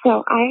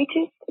 So I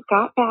just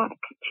got back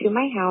to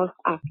my house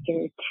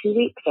after 2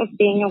 weeks of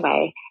being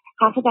away.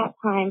 Half of that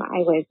time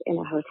I was in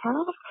a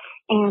hotel,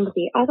 and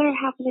the other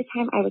half of the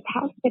time I was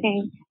house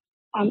sitting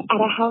at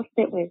a house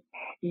that was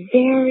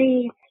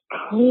very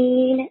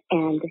clean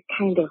and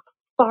kind of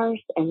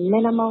sparse and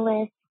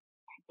minimalist.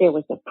 There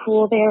was a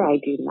pool there. I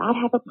do not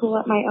have a pool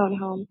at my own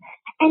home.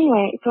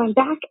 Anyway, so I'm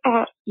back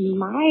at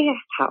my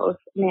house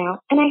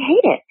now, and I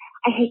hate it.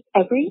 I hate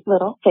every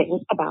little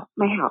thing about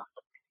my house.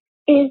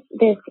 Is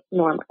this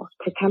normal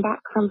to come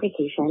back from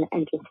vacation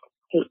and just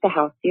hate the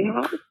house you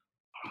have?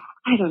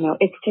 I don't know.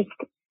 It's just,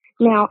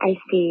 now I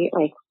see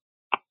like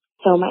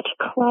so much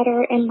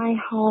clutter in my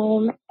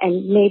home,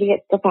 and maybe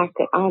it's the fact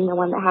that I'm the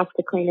one that has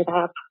to clean it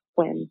up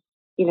when,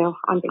 you know,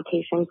 on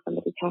vacation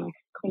somebody kind of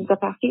cleans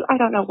up after you. I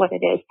don't know what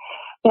it is,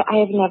 but I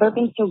have never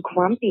been so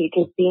grumpy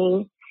just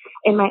being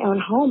in my own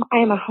home. I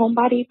am a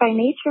homebody by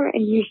nature,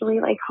 and usually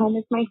like home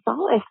is my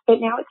solace, but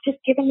now it's just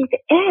giving me the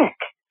ick.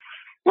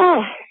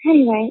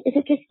 Anyway, is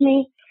it just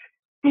me?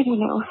 I don't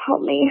know.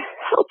 Help me.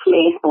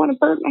 I want to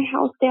burn my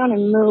house down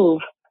and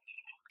move,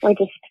 or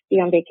just be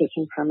on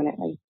vacation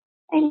permanently.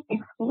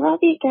 Anyway, love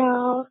you,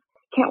 gals.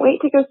 can't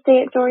wait to go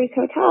stay at Dory's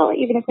Hotel,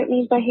 even if it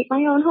means I hate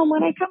my own home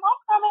when I come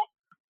home from it.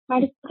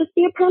 Might as well just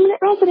be a permanent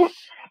resident.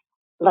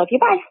 Love you,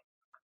 bye.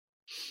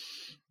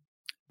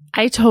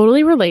 I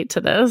totally relate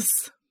to this.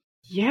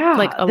 Yeah.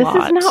 Like a this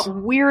lot. is not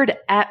weird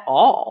at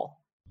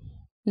all.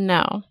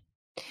 No.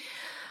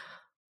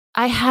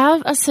 I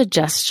have a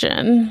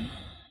suggestion,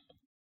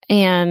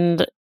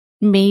 and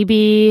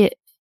maybe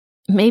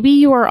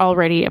you are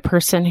already a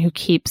person who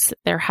keeps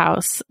their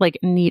house like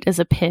neat as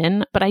a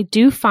pin, but I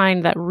do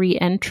find that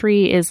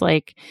re-entry is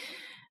like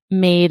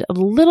made a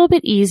little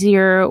bit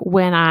easier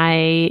when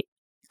I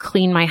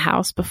clean my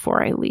house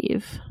before I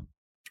leave.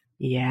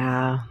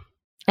 Yeah.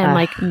 And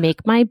like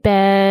make my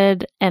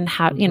bed and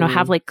have,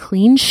 have like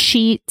clean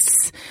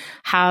sheets,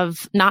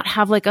 not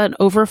have like an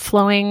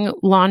overflowing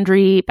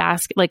laundry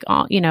basket, like,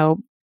 not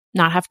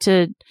have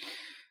to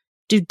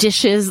do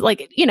dishes,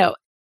 like,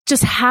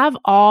 just have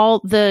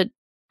all the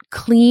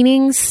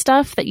cleaning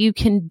stuff that you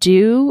can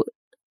do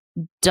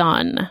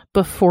done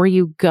before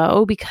you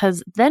go,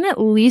 because then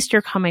at least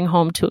you're coming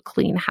home to a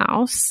clean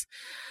house.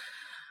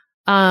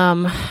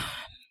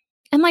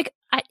 And like,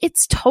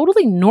 it's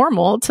totally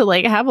normal to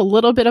like have a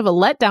little bit of a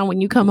letdown when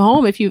you come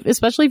home,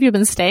 especially if you've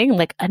been staying in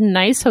like a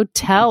nice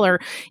hotel or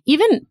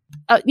even,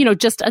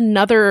 just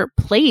another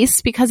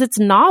place, because it's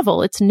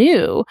novel, it's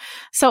new.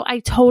 So I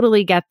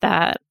totally get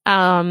that.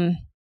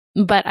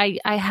 But I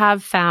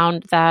have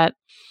found that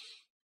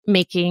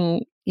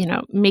making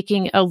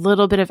a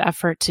little bit of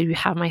effort to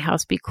have my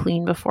house be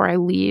clean before I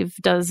leave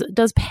does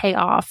pay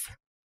off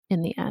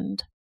in the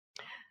end.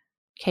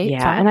 Kate,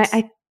 yeah, thoughts?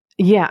 and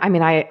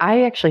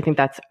I actually think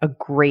that's a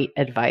great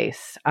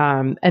advice.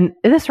 And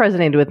this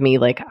resonated with me.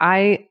 Like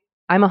I'm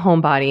a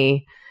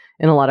homebody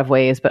in a lot of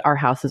ways, but our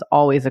house is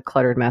always a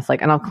cluttered mess.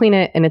 Like, and I'll clean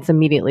it and it's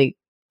immediately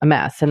a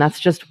mess. And that's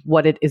just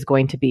what it is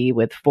going to be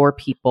with 4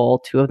 people,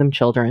 2 of them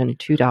children,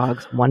 2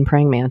 dogs, 1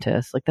 praying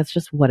mantis. Like that's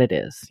just what it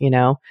is,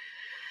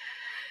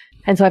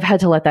 And so I've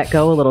had to let that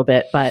go a little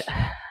bit. But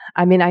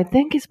I mean, I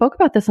think I spoke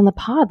about this on the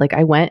pod. Like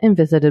I went and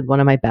visited one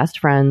of my best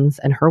friends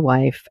and her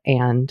wife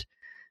and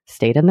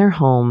stayed in their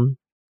home.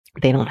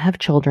 They don't have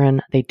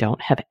children. They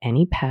don't have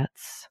any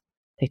pets.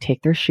 They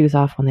take their shoes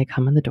off when they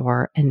come in the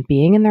door. And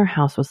being in their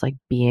house was like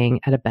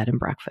being at a bed and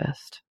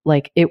breakfast.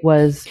 Like there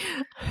was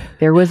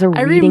a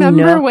reading I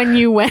remember nook. when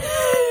you went.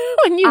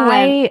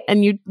 Went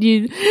and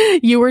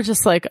you were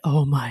just like,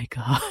 oh my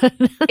God.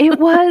 It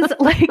was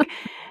like,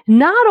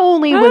 not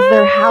only was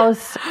their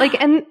house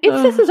like, and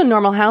this is a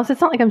normal house.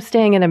 It's not like I'm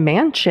staying in a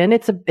mansion.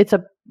 It's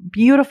a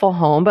beautiful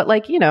home, but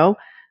like,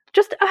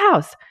 just a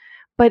house.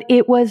 But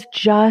it was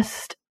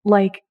just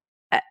like,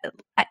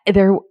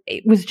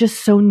 it was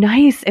just so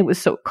nice. It was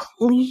so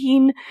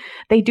clean.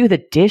 They do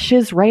the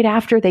dishes right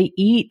after they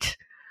eat.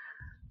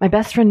 My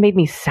best friend made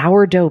me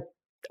sourdough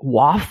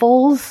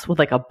waffles with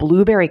like a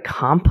blueberry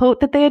compote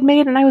that they had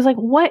made. And I was like,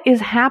 what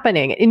is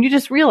happening? And you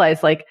just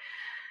realize like,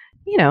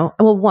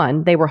 well,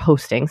 one, they were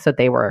hosting. So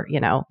they were,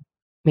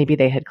 maybe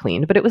they had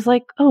cleaned, but it was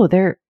like, oh,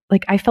 they're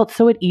like, I felt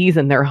so at ease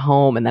in their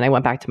home. And then I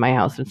went back to my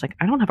house and it's like,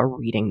 I don't have a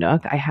reading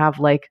nook. I have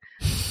like,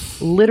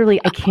 literally,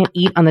 I can't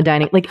eat on the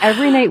dining. Like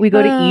every night we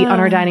go to eat on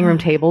our dining room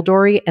table,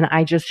 Dory, and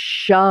I just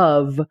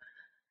shove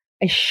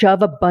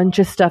a bunch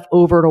of stuff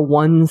over to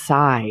one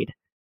side.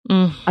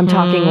 Mm-hmm. I'm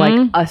talking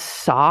like a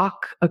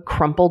sock, a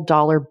crumpled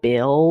dollar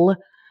bill,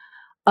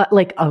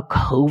 like a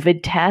COVID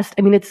test.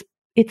 I mean,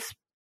 it's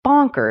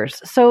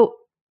bonkers. So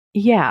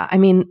yeah, I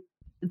mean,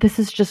 this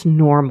is just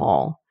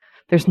normal.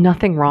 There's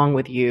nothing wrong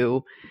with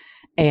you.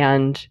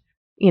 And,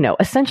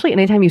 essentially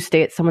anytime you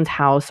stay at someone's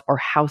house or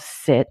house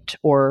sit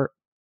or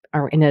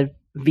in a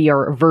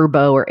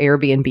Vrbo or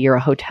Airbnb or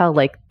a hotel,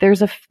 like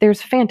there's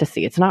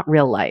fantasy. It's not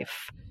real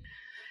life.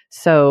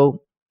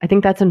 So I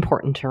think that's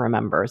important to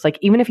remember. It's like,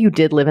 even if you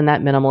did live in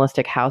that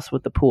minimalistic house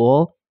with the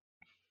pool,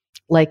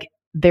 like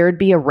there'd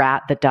be a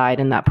rat that died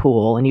in that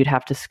pool and you'd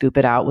have to scoop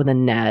it out with a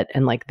net.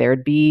 And like,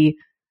 there'd be,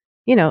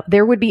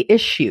 there would be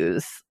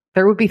issues.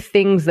 There would be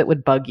things that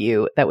would bug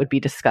you that would be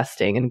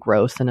disgusting and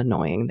gross and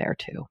annoying there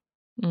too.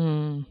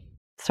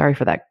 Sorry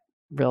for that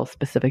real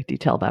specific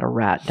detail about a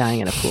rat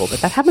dying in a pool,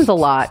 but that happens a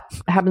lot.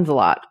 It happens a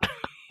lot.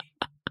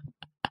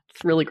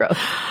 It's really gross.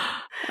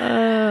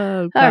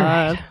 Oh,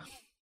 God.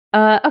 All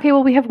right. Okay,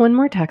 well, we have one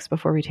more text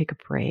before we take a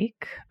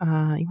break. You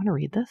want to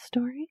read this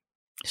story?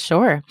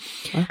 Sure.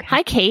 Okay.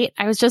 Hi, Kate.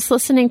 I was just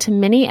listening to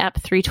Mini Ep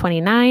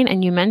 329,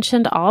 and you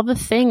mentioned all the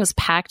things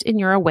packed in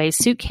your away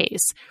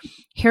suitcase.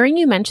 Hearing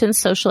you mention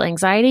social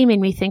anxiety made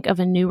me think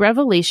of a new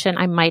revelation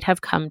I might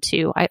have come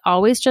to. I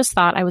always just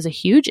thought I was a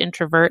huge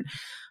introvert,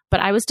 but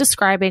I was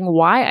describing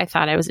why I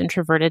thought I was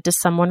introverted to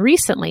someone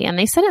recently, and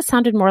they said it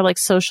sounded more like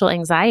social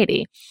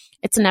anxiety.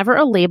 It's never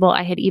a label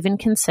I had even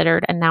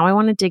considered, and now I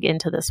want to dig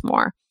into this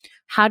more.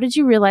 How did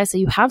you realize that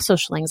you have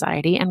social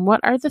anxiety, and what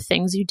are the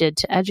things you did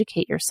to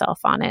educate yourself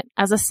on it?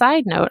 As a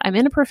side note, I'm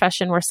in a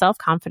profession where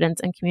self-confidence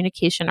and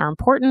communication are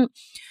important,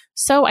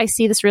 so I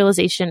see this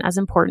realization as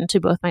important to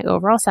both my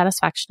overall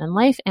satisfaction in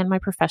life and my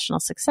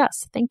professional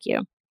success. Thank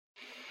you.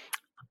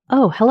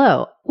 Oh,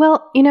 hello.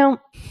 Well,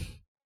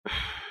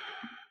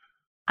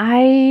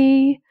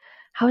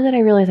 how how did I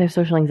realize I have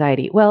social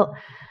anxiety? Well,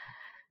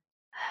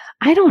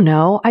 I don't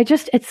know. I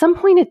just, at some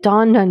point it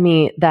dawned on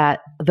me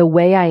that the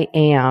way I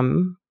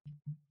am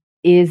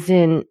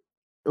isn't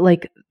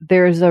like,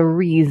 there's a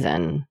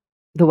reason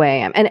the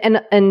way I am.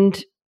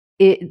 And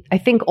I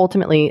think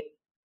ultimately,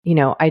 you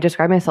know, I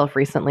described myself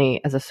recently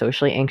as a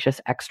socially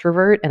anxious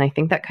extrovert. And I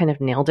think that kind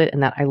of nailed it, in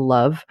that I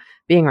love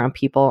being around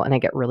people and I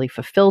get really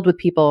fulfilled with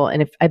people.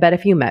 And I bet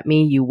if you met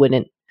me, you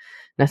wouldn't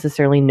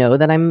necessarily know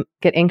that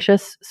get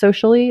anxious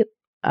socially.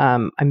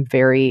 I'm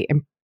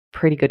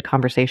pretty good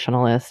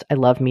conversationalist. I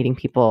love meeting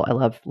people. I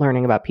love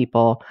learning about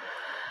people.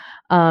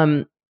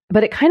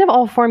 But it kind of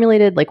all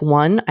formulated, like,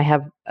 one, I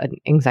have an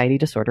anxiety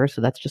disorder,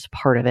 so that's just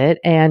part of it.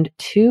 And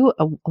two,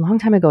 a long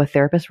time ago, a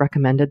therapist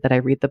recommended that I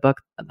read the book,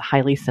 The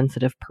Highly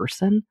Sensitive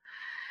Person.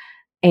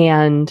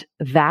 And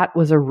that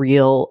was a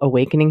real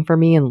awakening for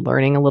me, and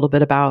learning a little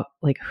bit about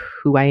like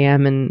who I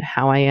am and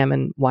how I am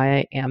and why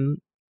I am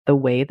the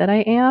way that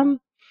I am.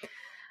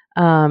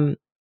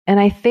 And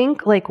I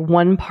think like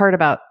one part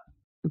about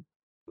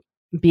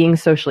being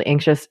socially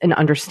anxious and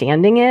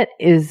understanding it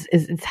is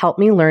it's helped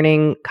me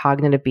learning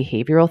cognitive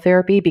behavioral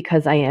therapy,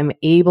 because I am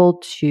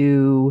able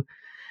to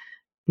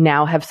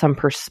now have some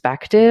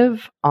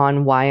perspective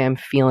on why I'm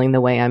feeling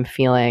the way I'm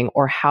feeling,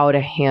 or how to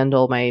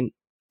handle my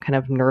kind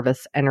of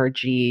nervous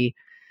energy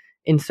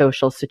in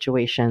social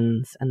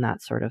situations and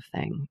that sort of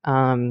thing.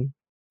 I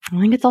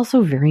think it's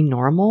also very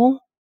normal,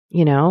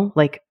 you know,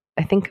 like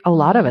I think a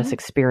lot of us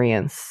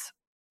experience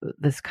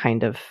this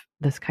kind of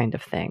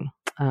thing.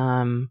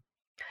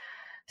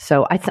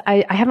 So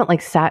I haven't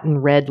like sat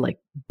and read like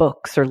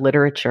books or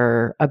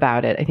literature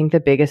about it. I think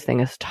the biggest thing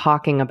is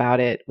talking about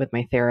it with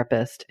my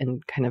therapist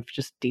and kind of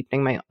just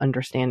deepening my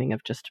understanding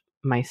of just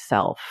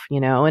myself,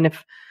 you know. And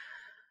if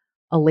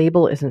a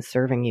label isn't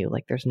serving you,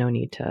 like there's no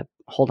need to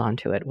hold on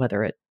to it,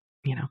 whether it,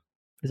 you know,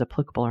 is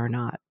applicable or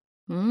not.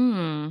 I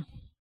don't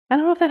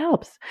know if that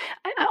helps.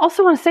 I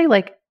also want to say,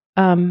 like,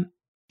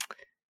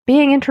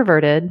 being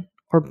introverted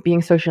or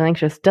being socially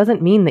anxious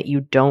doesn't mean that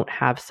you don't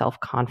have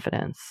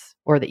self-confidence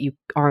or that you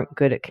aren't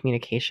good at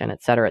communication,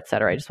 et cetera, et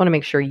cetera. I just want to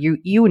make sure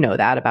you know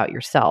that about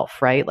yourself,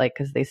 right? Like,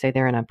 because they say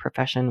they're in a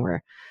profession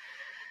where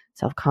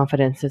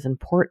self-confidence is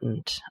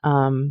important.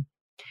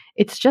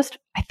 It's just,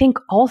 I think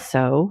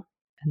also,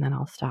 and then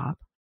I'll stop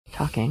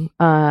talking.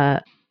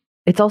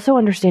 It's also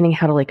understanding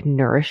how to like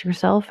nourish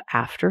yourself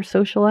after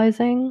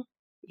socializing,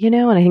 you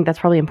know, and I think that's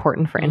probably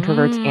important for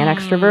introverts and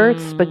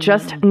extroverts, but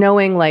just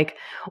knowing like,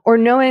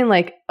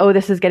 oh,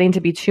 this is getting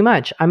to be too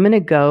much. I'm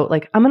going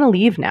to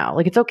leave now.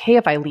 Like, it's okay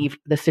if I leave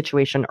the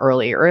situation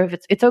early, or if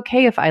it's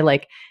okay if I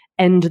like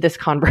end this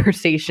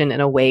conversation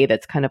in a way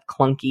that's kind of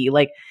clunky.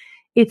 Like,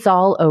 it's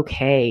all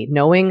okay.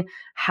 Knowing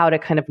how to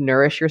kind of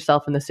nourish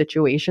yourself in the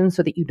situation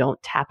so that you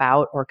don't tap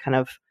out or kind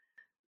of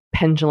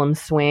pendulum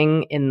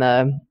swing in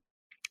the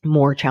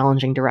more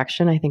challenging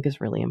direction, I think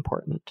is really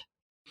important.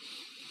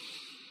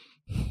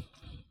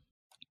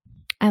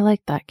 I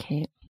like that,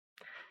 Kate.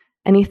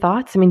 Any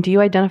thoughts? I mean, do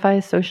you identify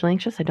as socially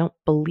anxious? I don't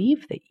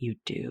believe that you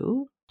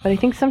do, but I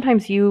think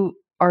sometimes you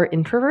are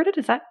introverted.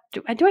 Is that,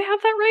 do I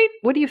have that right?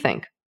 What do you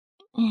think?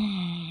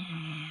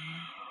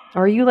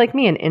 Or are you like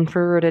me, an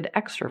introverted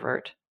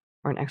extrovert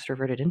or an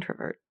extroverted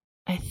introvert?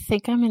 I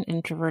think I'm an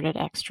introverted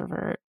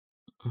extrovert.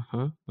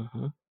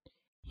 Mm-hmm.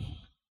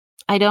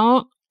 I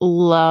don't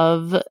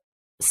love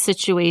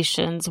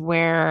situations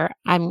where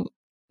I'm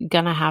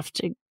going to have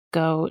to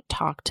go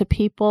talk to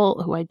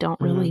people who I don't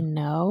really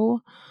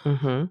know.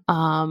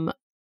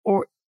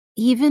 Or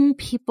even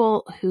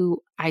people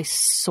who I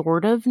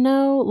sort of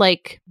know.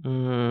 Like,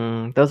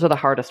 those are the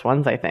hardest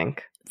ones, I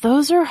think.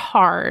 Those are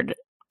hard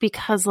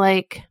because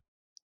like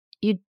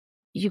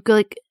you go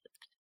like,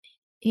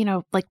 you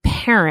know, like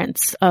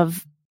parents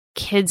of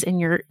kids in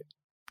your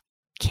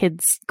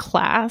kids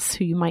class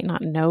who you might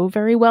not know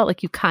very well.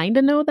 Like, you kind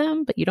of know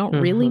them, but you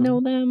don't really know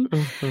them.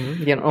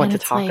 You don't know what to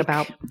talk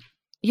about.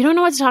 You don't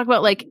know what to talk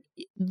about. Like,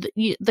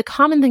 the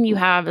common thing you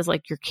have is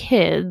like your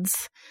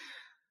kids.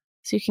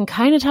 So you can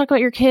kind of talk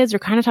about your kids or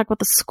kind of talk about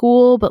the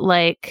school, but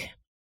like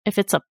if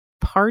it's a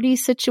party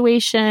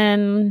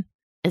situation,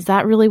 is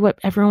that really what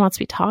everyone wants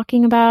to be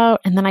talking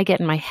about? And then I get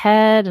in my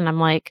head and I'm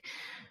like,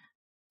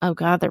 oh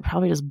God, they're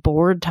probably just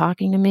bored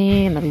talking to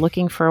me and they're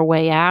looking for a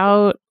way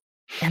out.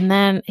 And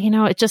then, you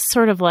know, it just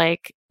sort of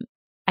like,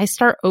 I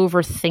start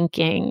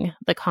overthinking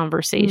the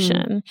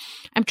conversation.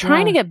 I'm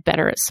trying to get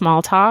better at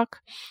small talk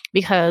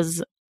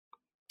because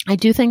I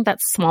do think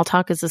that small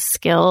talk is a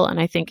skill, and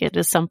I think it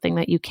is something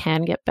that you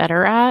can get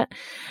better at.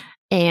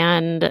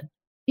 And,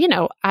 you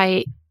know,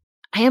 I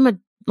am a,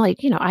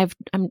 like, you know, I've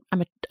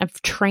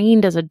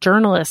trained as a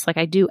journalist. Like,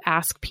 I do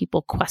ask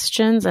people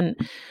questions, and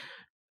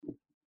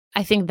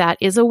I think that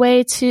is a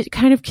way to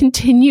kind of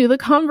continue the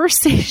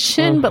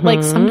conversation. But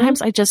like,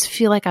 sometimes I just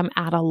feel like I'm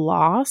at a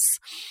loss.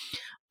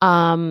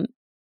 And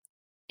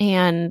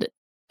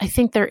I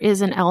think there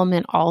is an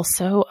element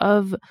also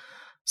of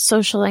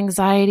social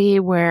anxiety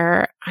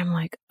where I'm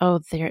like, oh,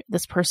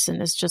 this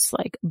person is just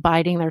like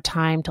biding their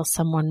time till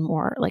someone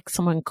more, like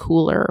someone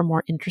cooler or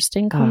more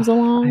interesting comes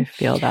along. I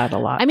feel that a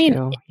lot. I mean,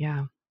 too.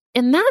 Yeah.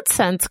 in that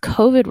sense,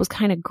 COVID was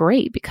kind of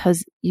great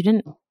because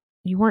you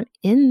weren't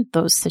in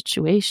those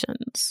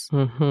situations.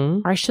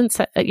 Mm-hmm. Or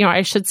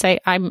I should say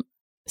I'm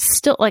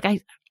still like,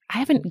 I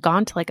haven't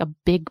gone to like a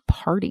big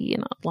party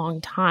in a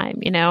long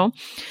time,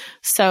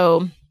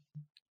 So,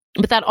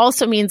 but that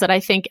also means that I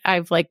think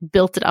I've like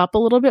built it up a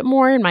little bit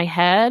more in my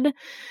head.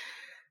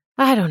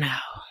 I don't know.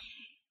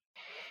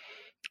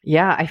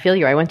 Yeah, I feel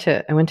you. I went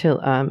to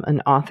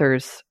an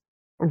author's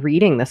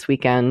reading this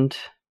weekend,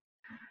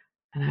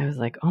 and I was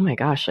like, oh my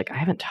gosh, like I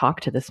haven't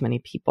talked to this many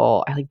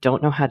people. I like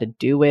don't know how to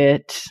do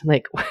it.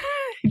 Like I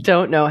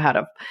don't know how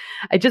to,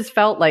 I just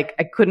felt like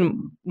I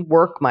couldn't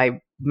work my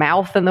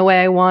mouth in the way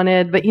I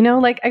wanted, but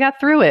like I got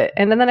through it.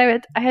 And then I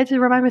had to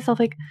remind myself,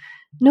 like,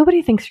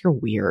 nobody thinks you're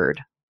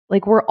weird.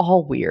 Like we're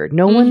all weird.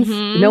 No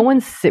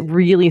one's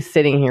really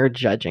sitting here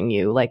judging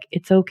you. Like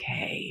it's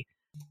okay.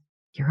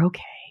 You're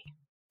okay.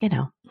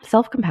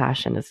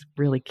 Self-compassion is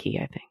really key,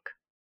 I think.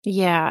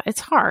 Yeah, it's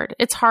hard.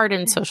 It's hard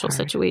in social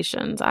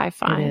situations, I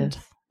find.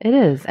 It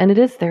is. And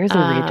there is a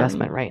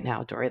readjustment right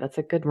now, Doree. That's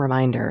a good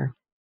reminder.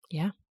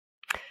 Yeah.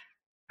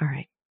 All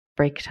right.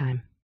 Break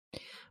time.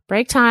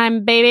 Break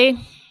time, baby.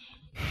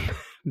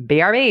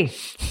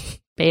 BRB.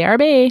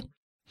 BRB.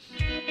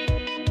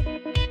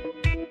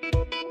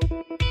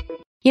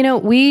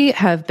 We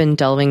have been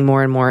delving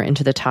more and more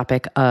into the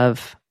topic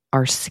of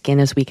our skin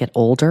as we get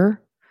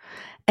older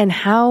and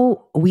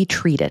how we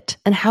treat it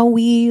and how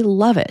we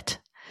love it.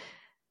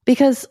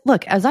 Because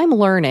look, as I'm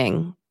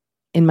learning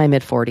in my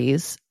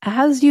mid-40s,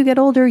 as you get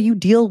older, you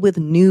deal with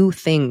new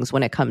things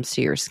when it comes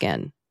to your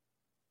skin.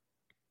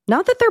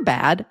 Not that they're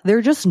bad,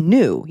 they're just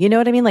new. You know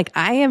what I mean? Like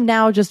I am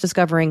now just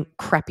discovering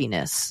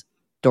crepiness,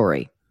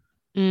 Doree.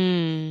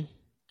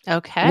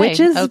 Okay. Which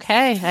is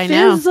I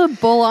know.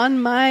 visible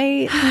on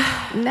my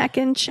neck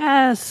and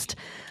chest.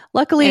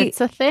 Luckily,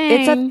 it's a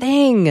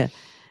thing.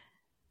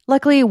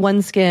 Luckily,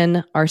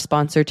 OneSkin, our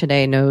sponsor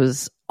today,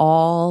 knows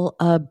all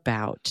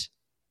about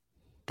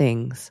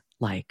things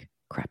like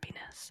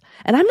crepiness.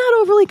 And I'm not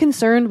overly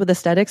concerned with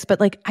aesthetics, but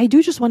like I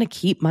do just want to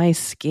keep my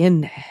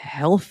skin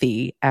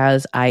healthy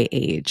as I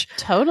age.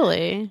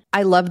 Totally.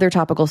 I love their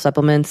topical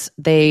supplements.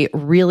 They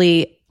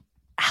really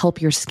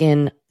help your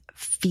skin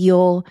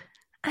feel,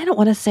 I don't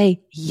want to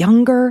say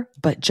younger,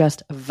 but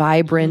just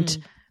vibrant,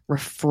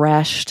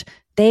 refreshed.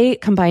 They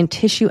combine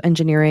tissue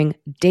engineering,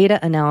 data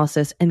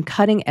analysis, and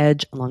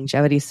cutting-edge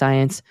longevity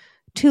science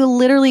to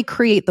literally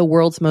create the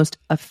world's most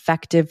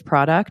effective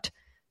product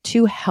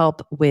to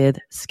help with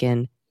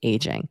skin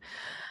aging.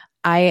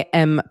 I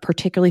am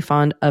particularly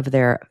fond of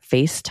their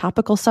face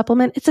topical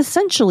supplement. It's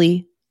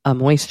essentially a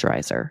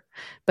moisturizer,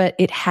 but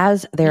it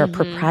has their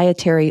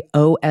proprietary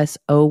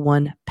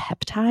OS01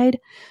 peptide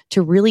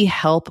to really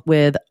help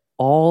with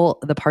all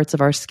the parts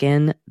of our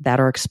skin that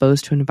are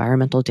exposed to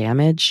environmental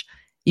damage.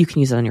 You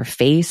can use it on your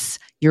face,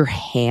 your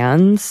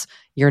hands,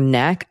 your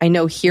neck. I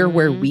know here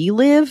where we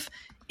live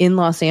in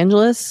Los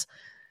Angeles,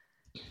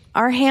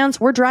 our hands,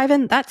 we're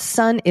driving, that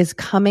sun is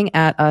coming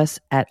at us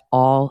at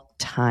all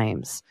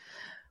times.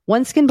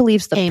 OneSkin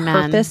believes the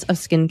purpose of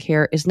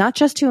skincare is not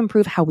just to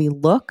improve how we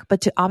look,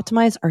 but to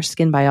optimize our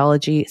skin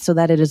biology so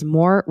that it is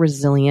more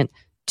resilient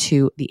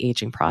to the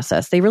aging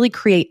process. They really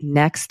create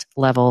next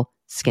level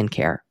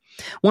skincare.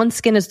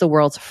 OneSkin is the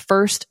world's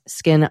first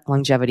skin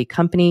longevity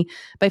company.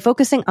 By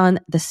focusing on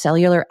the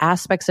cellular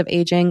aspects of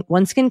aging,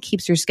 OneSkin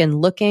keeps your skin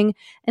looking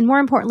and, more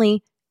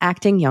importantly,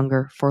 acting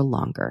younger for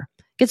longer.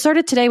 Get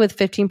started today with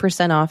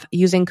 15% off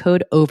using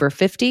code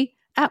OVER50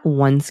 at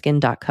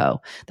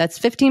oneskin.co. That's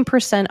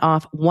 15%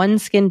 off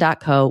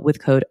oneskin.co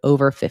with code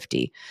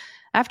OVER50.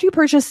 After you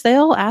purchase,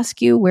 they'll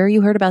ask you where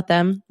you heard about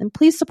them, and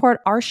please support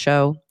our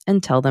show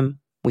and tell them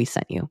we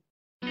sent you.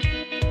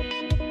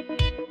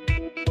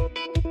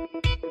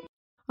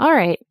 All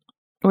right,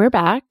 we're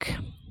back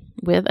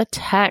with a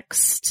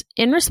text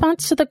in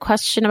response to the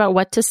question about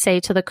what to say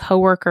to the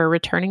coworker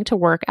returning to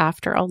work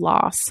after a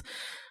loss.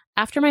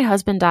 After my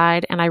husband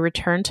died and I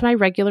returned to my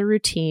regular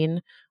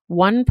routine,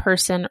 one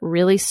person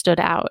really stood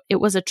out.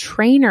 It was a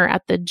trainer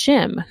at the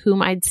gym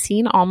whom I'd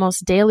seen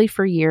almost daily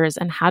for years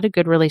and had a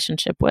good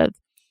relationship with.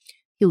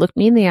 He looked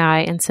me in the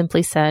eye and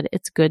simply said,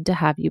 "It's good to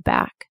have you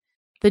back."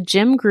 The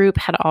gym group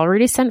had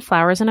already sent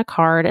flowers and a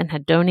card and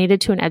had donated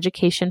to an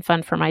education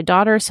fund for my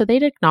daughter, so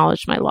they'd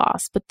acknowledged my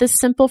loss. But this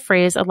simple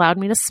phrase allowed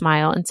me to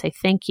smile and say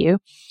thank you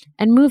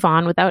and move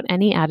on without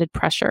any added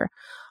pressure.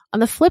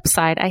 On the flip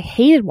side, I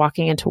hated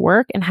walking into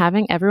work and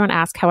having everyone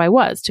ask how I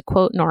was. To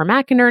quote Nora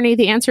McInerney,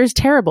 the answer is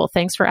terrible,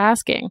 thanks for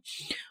asking.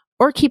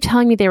 Or keep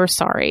telling me they were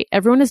sorry.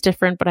 Everyone is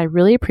different, but I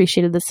really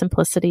appreciated the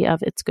simplicity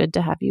of "it's good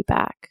to have you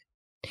back."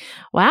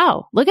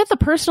 Wow, look at the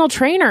personal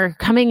trainer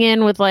coming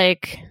in with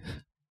like...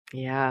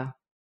 Yeah.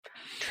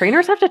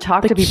 Trainers have to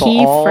talk to people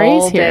key all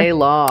phrase here. day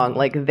long.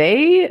 Like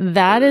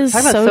that is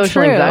talk about so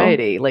social true.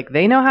 anxiety. Like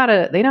they know how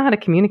to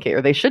communicate,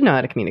 or they should know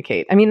how to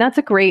communicate. I mean,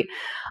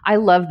 I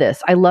love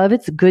this. I love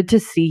 "it's good to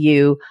see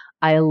you."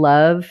 I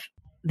love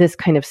this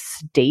kind of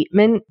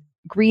statement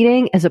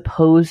greeting as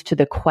opposed to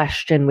the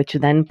question, which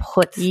then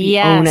puts the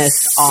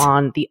onus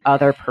on the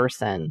other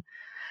person.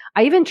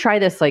 I even try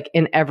this like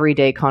in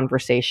everyday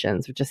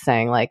conversations of just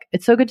saying like,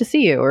 it's so good to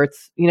see you. Or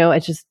it's, you know,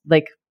 it's just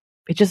like,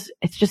 it's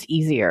just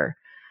easier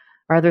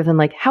rather than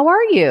like, how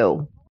are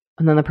you?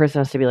 And then the person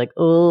has to be like,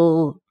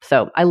 oh.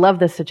 So I love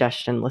this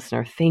suggestion,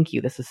 listener. Thank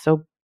you. This is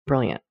so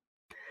brilliant.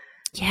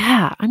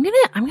 Yeah, I'm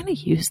gonna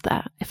use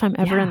that if I'm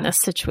ever in this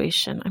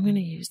situation. I'm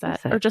gonna use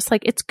that, or just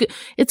like it's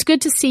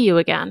good to see you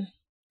again.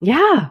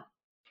 Yeah,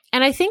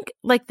 and I think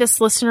like this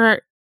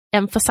listener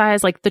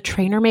emphasized like the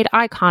trainer made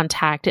eye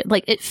contact.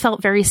 It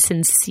felt very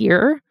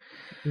sincere.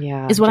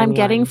 Yeah, is what genuine. I'm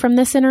getting from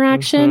this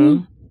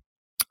interaction.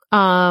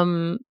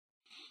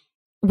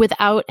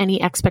 Without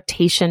any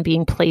expectation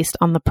being placed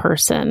on the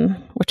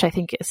person, which I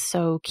think is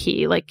so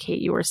key. Like Kate,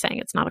 you were saying,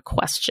 it's not a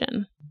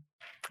question.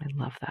 I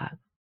love that.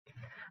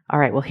 All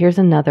right. Well, here's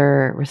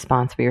another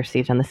response we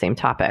received on the same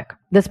topic.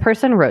 This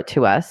person wrote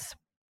to us,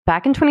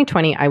 back in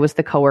 2020, I was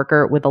the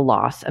coworker with a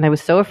loss, and I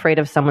was so afraid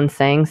of someone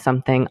saying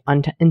something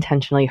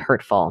unintentionally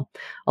hurtful.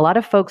 A lot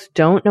of folks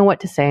don't know what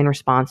to say in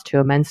response to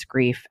immense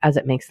grief as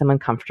it makes them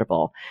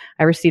uncomfortable.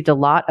 I received a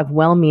lot of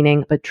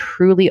well-meaning but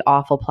truly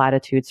awful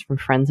platitudes from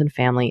friends and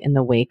family in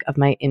the wake of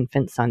my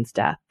infant son's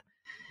death.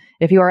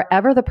 If you are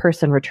ever the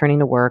person returning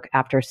to work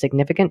after a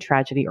significant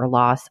tragedy or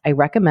loss, I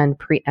recommend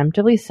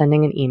preemptively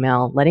sending an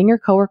email letting your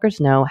coworkers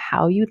know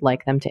how you'd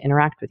like them to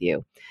interact with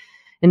you.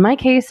 In my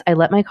case, I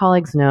let my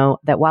colleagues know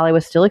that while I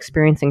was still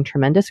experiencing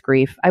tremendous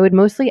grief, I would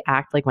mostly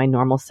act like my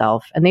normal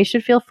self, and they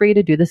should feel free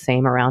to do the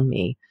same around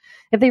me.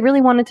 If they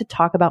really wanted to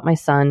talk about my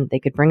son, they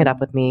could bring it up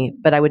with me,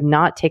 but I would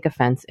not take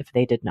offense if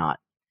they did not.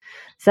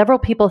 Several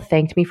people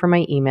thanked me for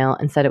my email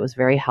and said it was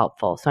very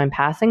helpful, so I'm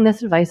passing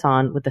this advice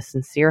on with the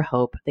sincere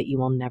hope that you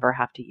will never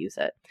have to use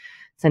it.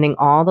 Sending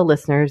all the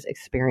listeners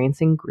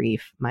experiencing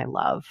grief my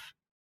love.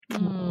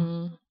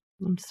 I'm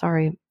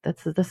sorry.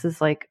 This is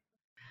like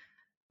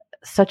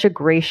such a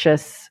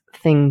gracious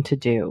thing to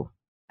do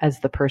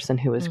as the person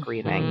who is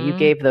grieving. You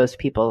gave those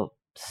people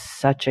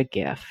such a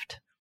gift.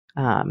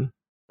 And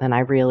I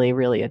really,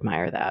 really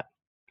admire that.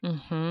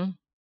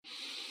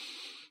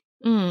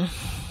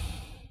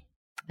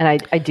 And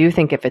I do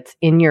think if it's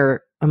in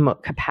your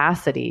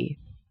capacity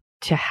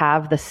to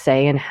have the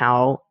say in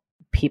how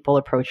people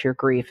approach your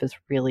grief is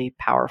really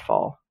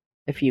powerful.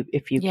 If you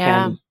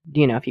can,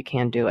 you know, if you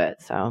can do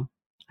it. So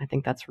I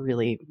think that's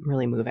really,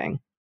 really moving.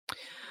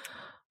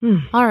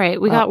 All right.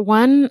 We got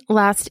one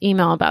last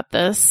email about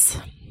this.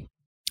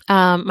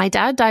 My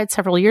dad died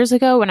several years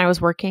ago when I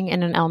was working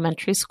in an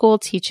elementary school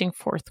teaching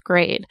 4th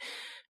grade.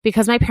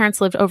 Because my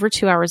parents lived over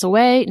 2 hours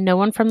away, no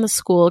one from the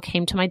school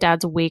came to my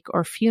dad's wake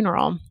or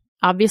funeral.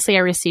 Obviously, I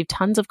received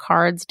tons of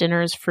cards,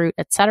 dinners, fruit,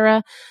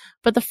 etc.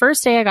 But the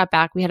first day I got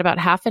back, we had about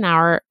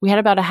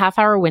a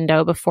half-hour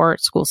window before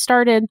school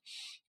started,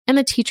 and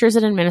the teachers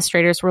and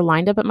administrators were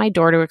lined up at my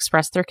door to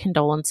express their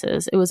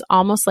condolences. It was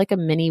almost like a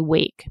mini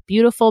wake,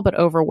 beautiful but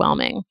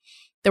overwhelming.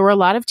 There were a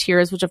lot of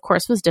tears, which of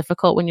course was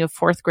difficult when you have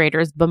 4th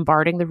graders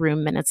bombarding the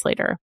room minutes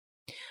later.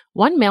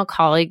 One male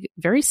colleague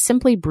very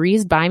simply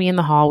breezed by me in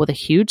the hall with a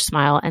huge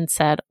smile and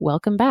said,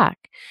 "Welcome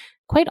back."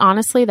 Quite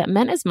honestly, that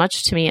meant as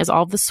much to me as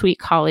all the sweet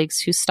colleagues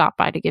who stopped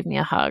by to give me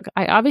a hug.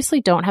 I obviously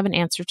don't have an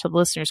answer to the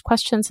listener's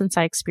question since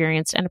I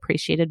experienced and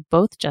appreciated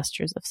both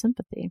gestures of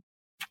sympathy.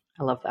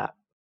 I love that.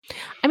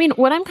 I mean,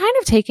 what I'm kind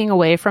of taking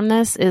away from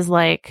this is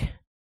like,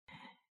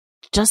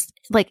 just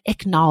like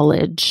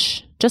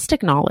acknowledge. Just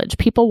acknowledge.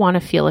 People want to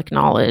feel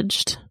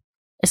acknowledged,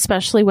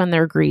 especially when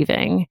they're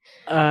grieving.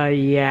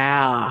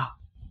 Yeah.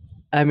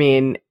 I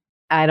mean,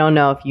 I don't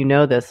know if you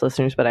know this,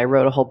 listeners, but I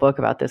wrote a whole book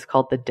about this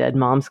called The Dead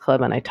Moms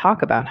Club, and I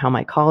talk about how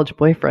my college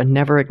boyfriend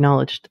never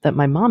acknowledged that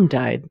my mom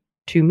died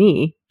to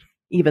me,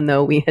 even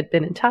though we had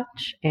been in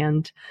touch.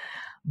 And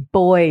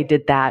boy,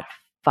 did that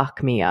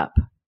fuck me up.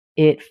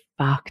 It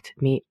fucked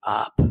me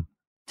up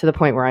to the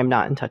point where I'm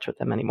not in touch with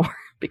them anymore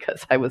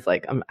because I was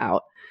like, I'm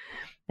out.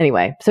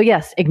 Anyway, so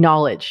yes,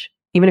 acknowledge.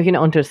 Even if you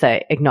don't want to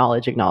say,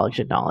 acknowledge, acknowledge,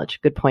 acknowledge.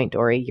 Good point,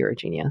 Dory. You're a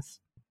genius.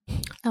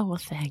 Oh, well,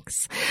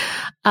 thanks.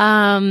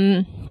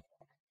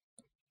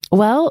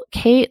 Well,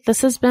 Kate,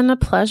 this has been a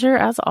pleasure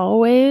as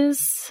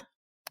always.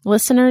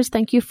 Listeners,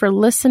 thank you for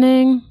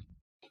listening.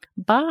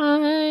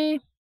 Bye.